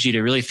encourage you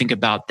to really think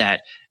about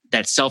that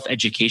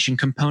self-education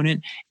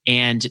component,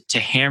 and to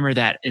hammer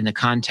that in the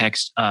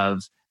context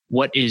of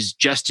what is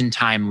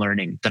just-in-time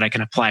learning that I can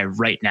apply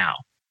right now,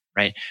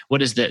 right?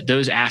 What is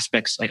those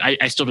aspects? Like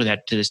I still do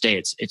that to this day.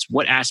 It's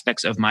what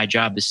aspects of my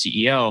job as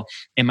CEO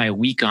am I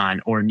weak on,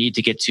 or need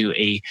to get to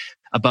a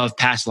above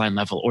pass line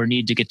level, or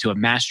need to get to a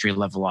mastery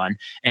level on.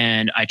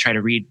 And I try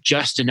to read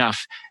just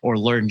enough or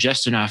learn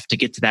just enough to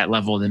get to that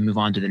level, then move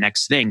on to the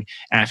next thing.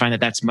 And I find that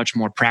that's a much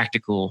more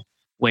practical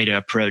way to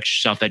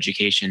approach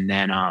self-education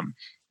than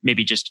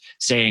maybe just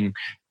saying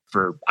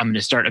I'm going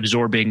to start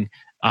absorbing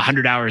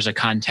 100 hours of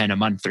content a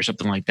month or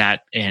something like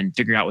that and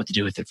figure out what to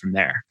do with it from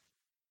there.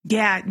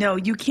 Yeah, no,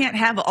 you can't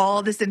have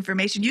all this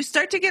information. You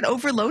start to get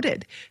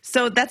overloaded.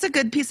 So that's a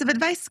good piece of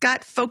advice,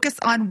 Scott. Focus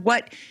on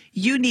what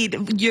you need.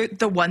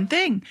 The one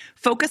thing.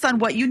 Focus on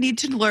what you need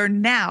to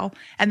learn now.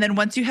 And then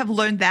once you have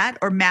learned that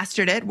or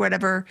mastered it,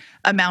 whatever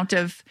amount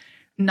of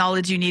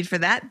knowledge you need for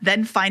that,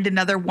 then find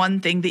another one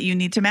thing that you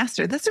need to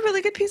master. That's a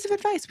really good piece of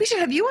advice. We should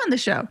have you on the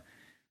show.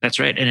 That's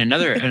right. And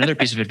another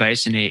piece of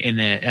advice in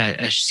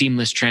a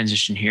seamless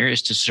transition here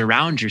is to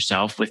surround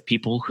yourself with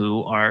people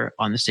who are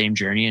on the same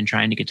journey and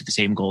trying to get to the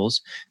same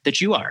goals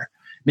that you are.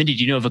 Mindy,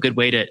 do you know of a good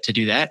way to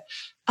do that?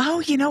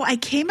 Oh, I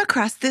came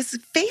across this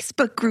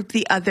Facebook group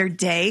the other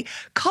day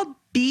called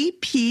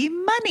BP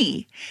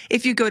Money.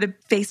 If you go to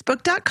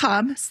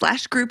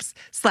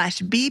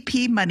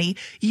facebook.com/groups/BP Money,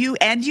 you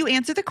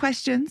answer the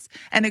questions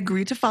and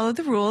agree to follow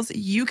the rules,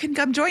 you can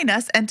come join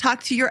us and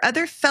talk to your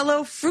other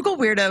fellow frugal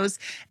weirdos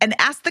and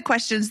ask the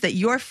questions that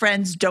your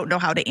friends don't know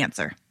how to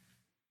answer.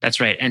 That's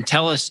right. And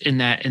tell us in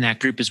that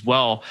group as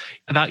well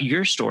about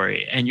your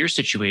story and your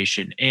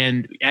situation.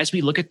 And as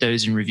we look at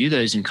those and review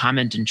those and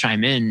comment and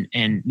chime in,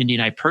 and Mindy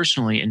and I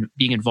personally, and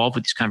being involved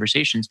with these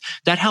conversations,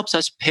 that helps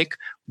us pick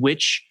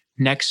which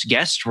next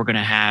guest we're going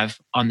to have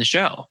on the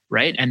show,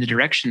 right? And the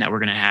direction that we're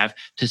going to have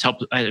to help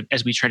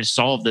as we try to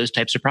solve those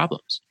types of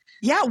problems.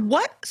 Yeah,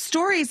 what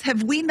stories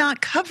have we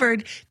not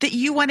covered that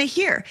you want to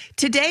hear?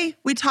 Today,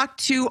 we talked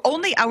to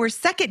only our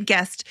second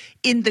guest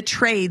in the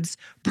trades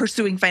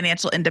pursuing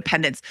financial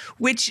independence,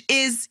 which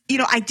is,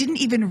 I didn't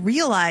even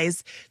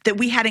realize that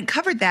we hadn't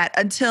covered that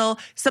until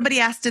somebody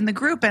asked in the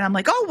group. And I'm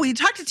like, oh, we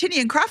talked to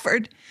Tinian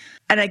Crawford.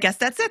 And I guess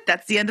that's it.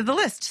 That's the end of the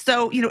list.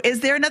 So, is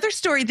there another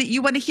story that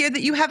you want to hear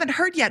that you haven't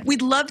heard yet?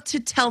 We'd love to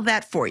tell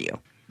that for you.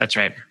 That's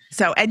right.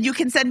 So, and you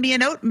can send me a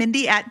note,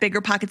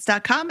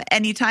 Mindy@biggerpockets.com,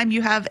 anytime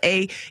you have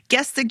a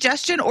guest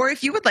suggestion, or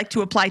if you would like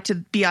to apply to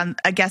be on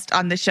a guest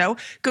on the show,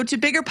 go to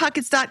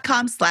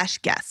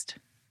biggerpockets.com/guest.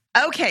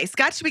 Okay,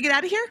 Scott, should we get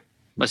out of here?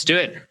 Let's do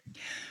it.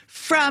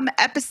 From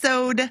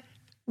episode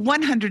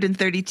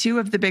 132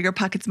 of the Bigger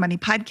Pockets Money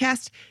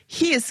Podcast,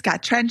 he is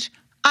Scott Trench.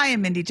 I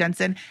am Mindy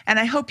Jensen, and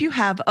I hope you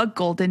have a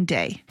golden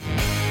day.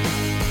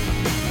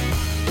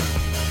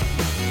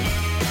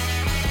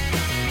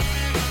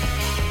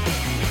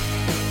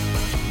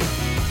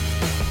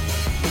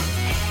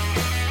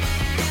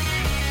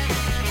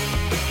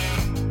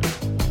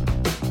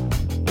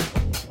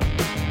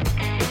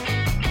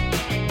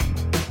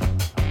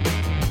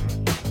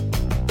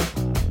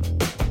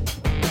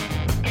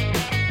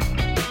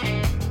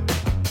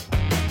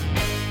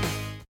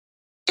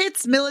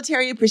 It's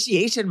Military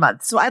Appreciation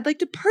Month, so I'd like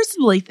to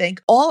personally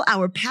thank all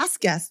our past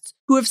guests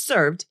who have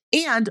served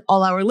and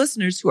all our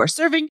listeners who are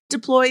serving,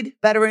 deployed,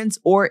 veterans,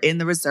 or in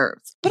the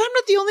reserves. But I'm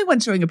not the only one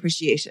showing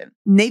appreciation.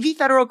 Navy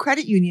Federal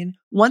Credit Union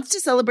wants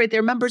to celebrate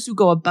their members who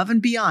go above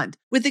and beyond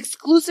with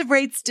exclusive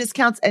rates,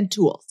 discounts, and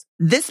tools.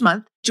 This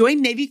month,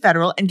 join Navy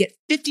Federal and get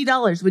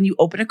 $50 when you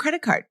open a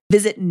credit card.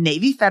 Visit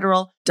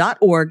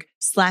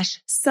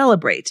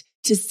NavyFederal.org/celebrate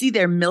to see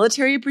their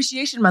Military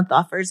Appreciation Month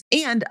offers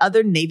and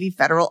other Navy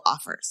Federal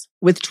offers.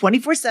 With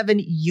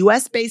 24/7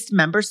 U.S.-based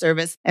member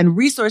service and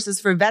resources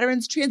for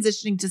veterans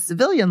transitioning to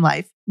civilian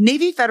life,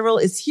 Navy Federal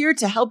is here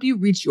to help you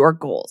reach your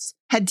goals.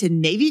 Head to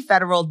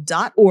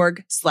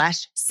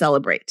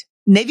NavyFederal.org/celebrate.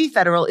 Navy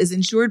Federal is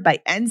insured by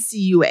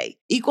NCUA,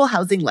 Equal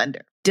Housing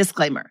Lender.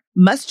 Disclaimer: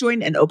 must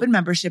join an open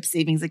membership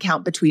savings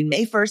account between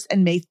May 1st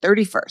and May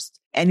 31st.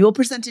 Annual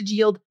percentage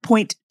yield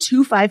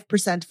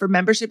 0.25% for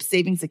membership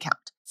savings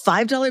account.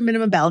 $5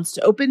 minimum balance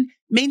to open,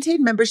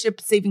 maintain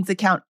membership savings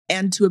account,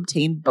 and to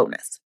obtain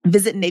bonus.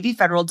 Visit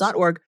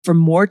NavyFederal.org for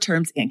more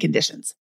terms and conditions.